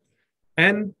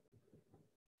 And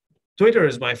Twitter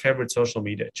is my favorite social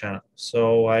media channel.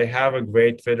 So I have a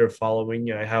great Twitter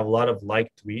following. I have a lot of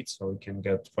liked tweets. So you can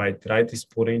write Raitis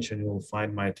Purins and you will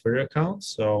find my Twitter account.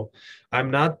 So I'm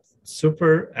not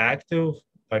super active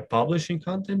by publishing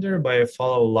content there, but I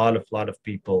follow a lot of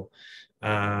people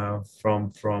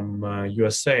from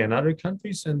USA and other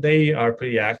countries, and they are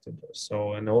pretty active there.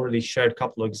 So, and I already shared a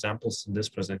couple of examples in this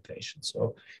presentation.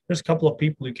 So there's a couple of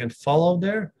people you can follow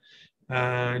there.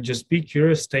 Just be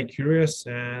curious, stay curious,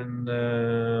 and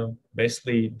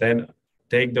basically then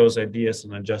take those ideas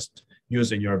and adjust,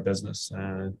 use in your business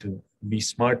to be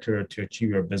smarter to achieve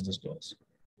your business goals.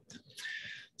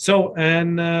 So,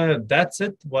 and that's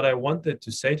it, what I wanted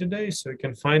to say today. So you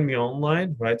can find me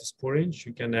online, Raitis Purins.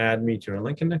 You can add me to your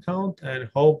LinkedIn account, and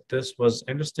hope this was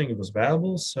interesting, it was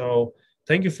valuable. So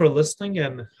thank you for listening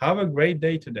and have a great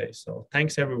day today. So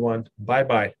thanks everyone.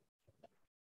 Bye-bye.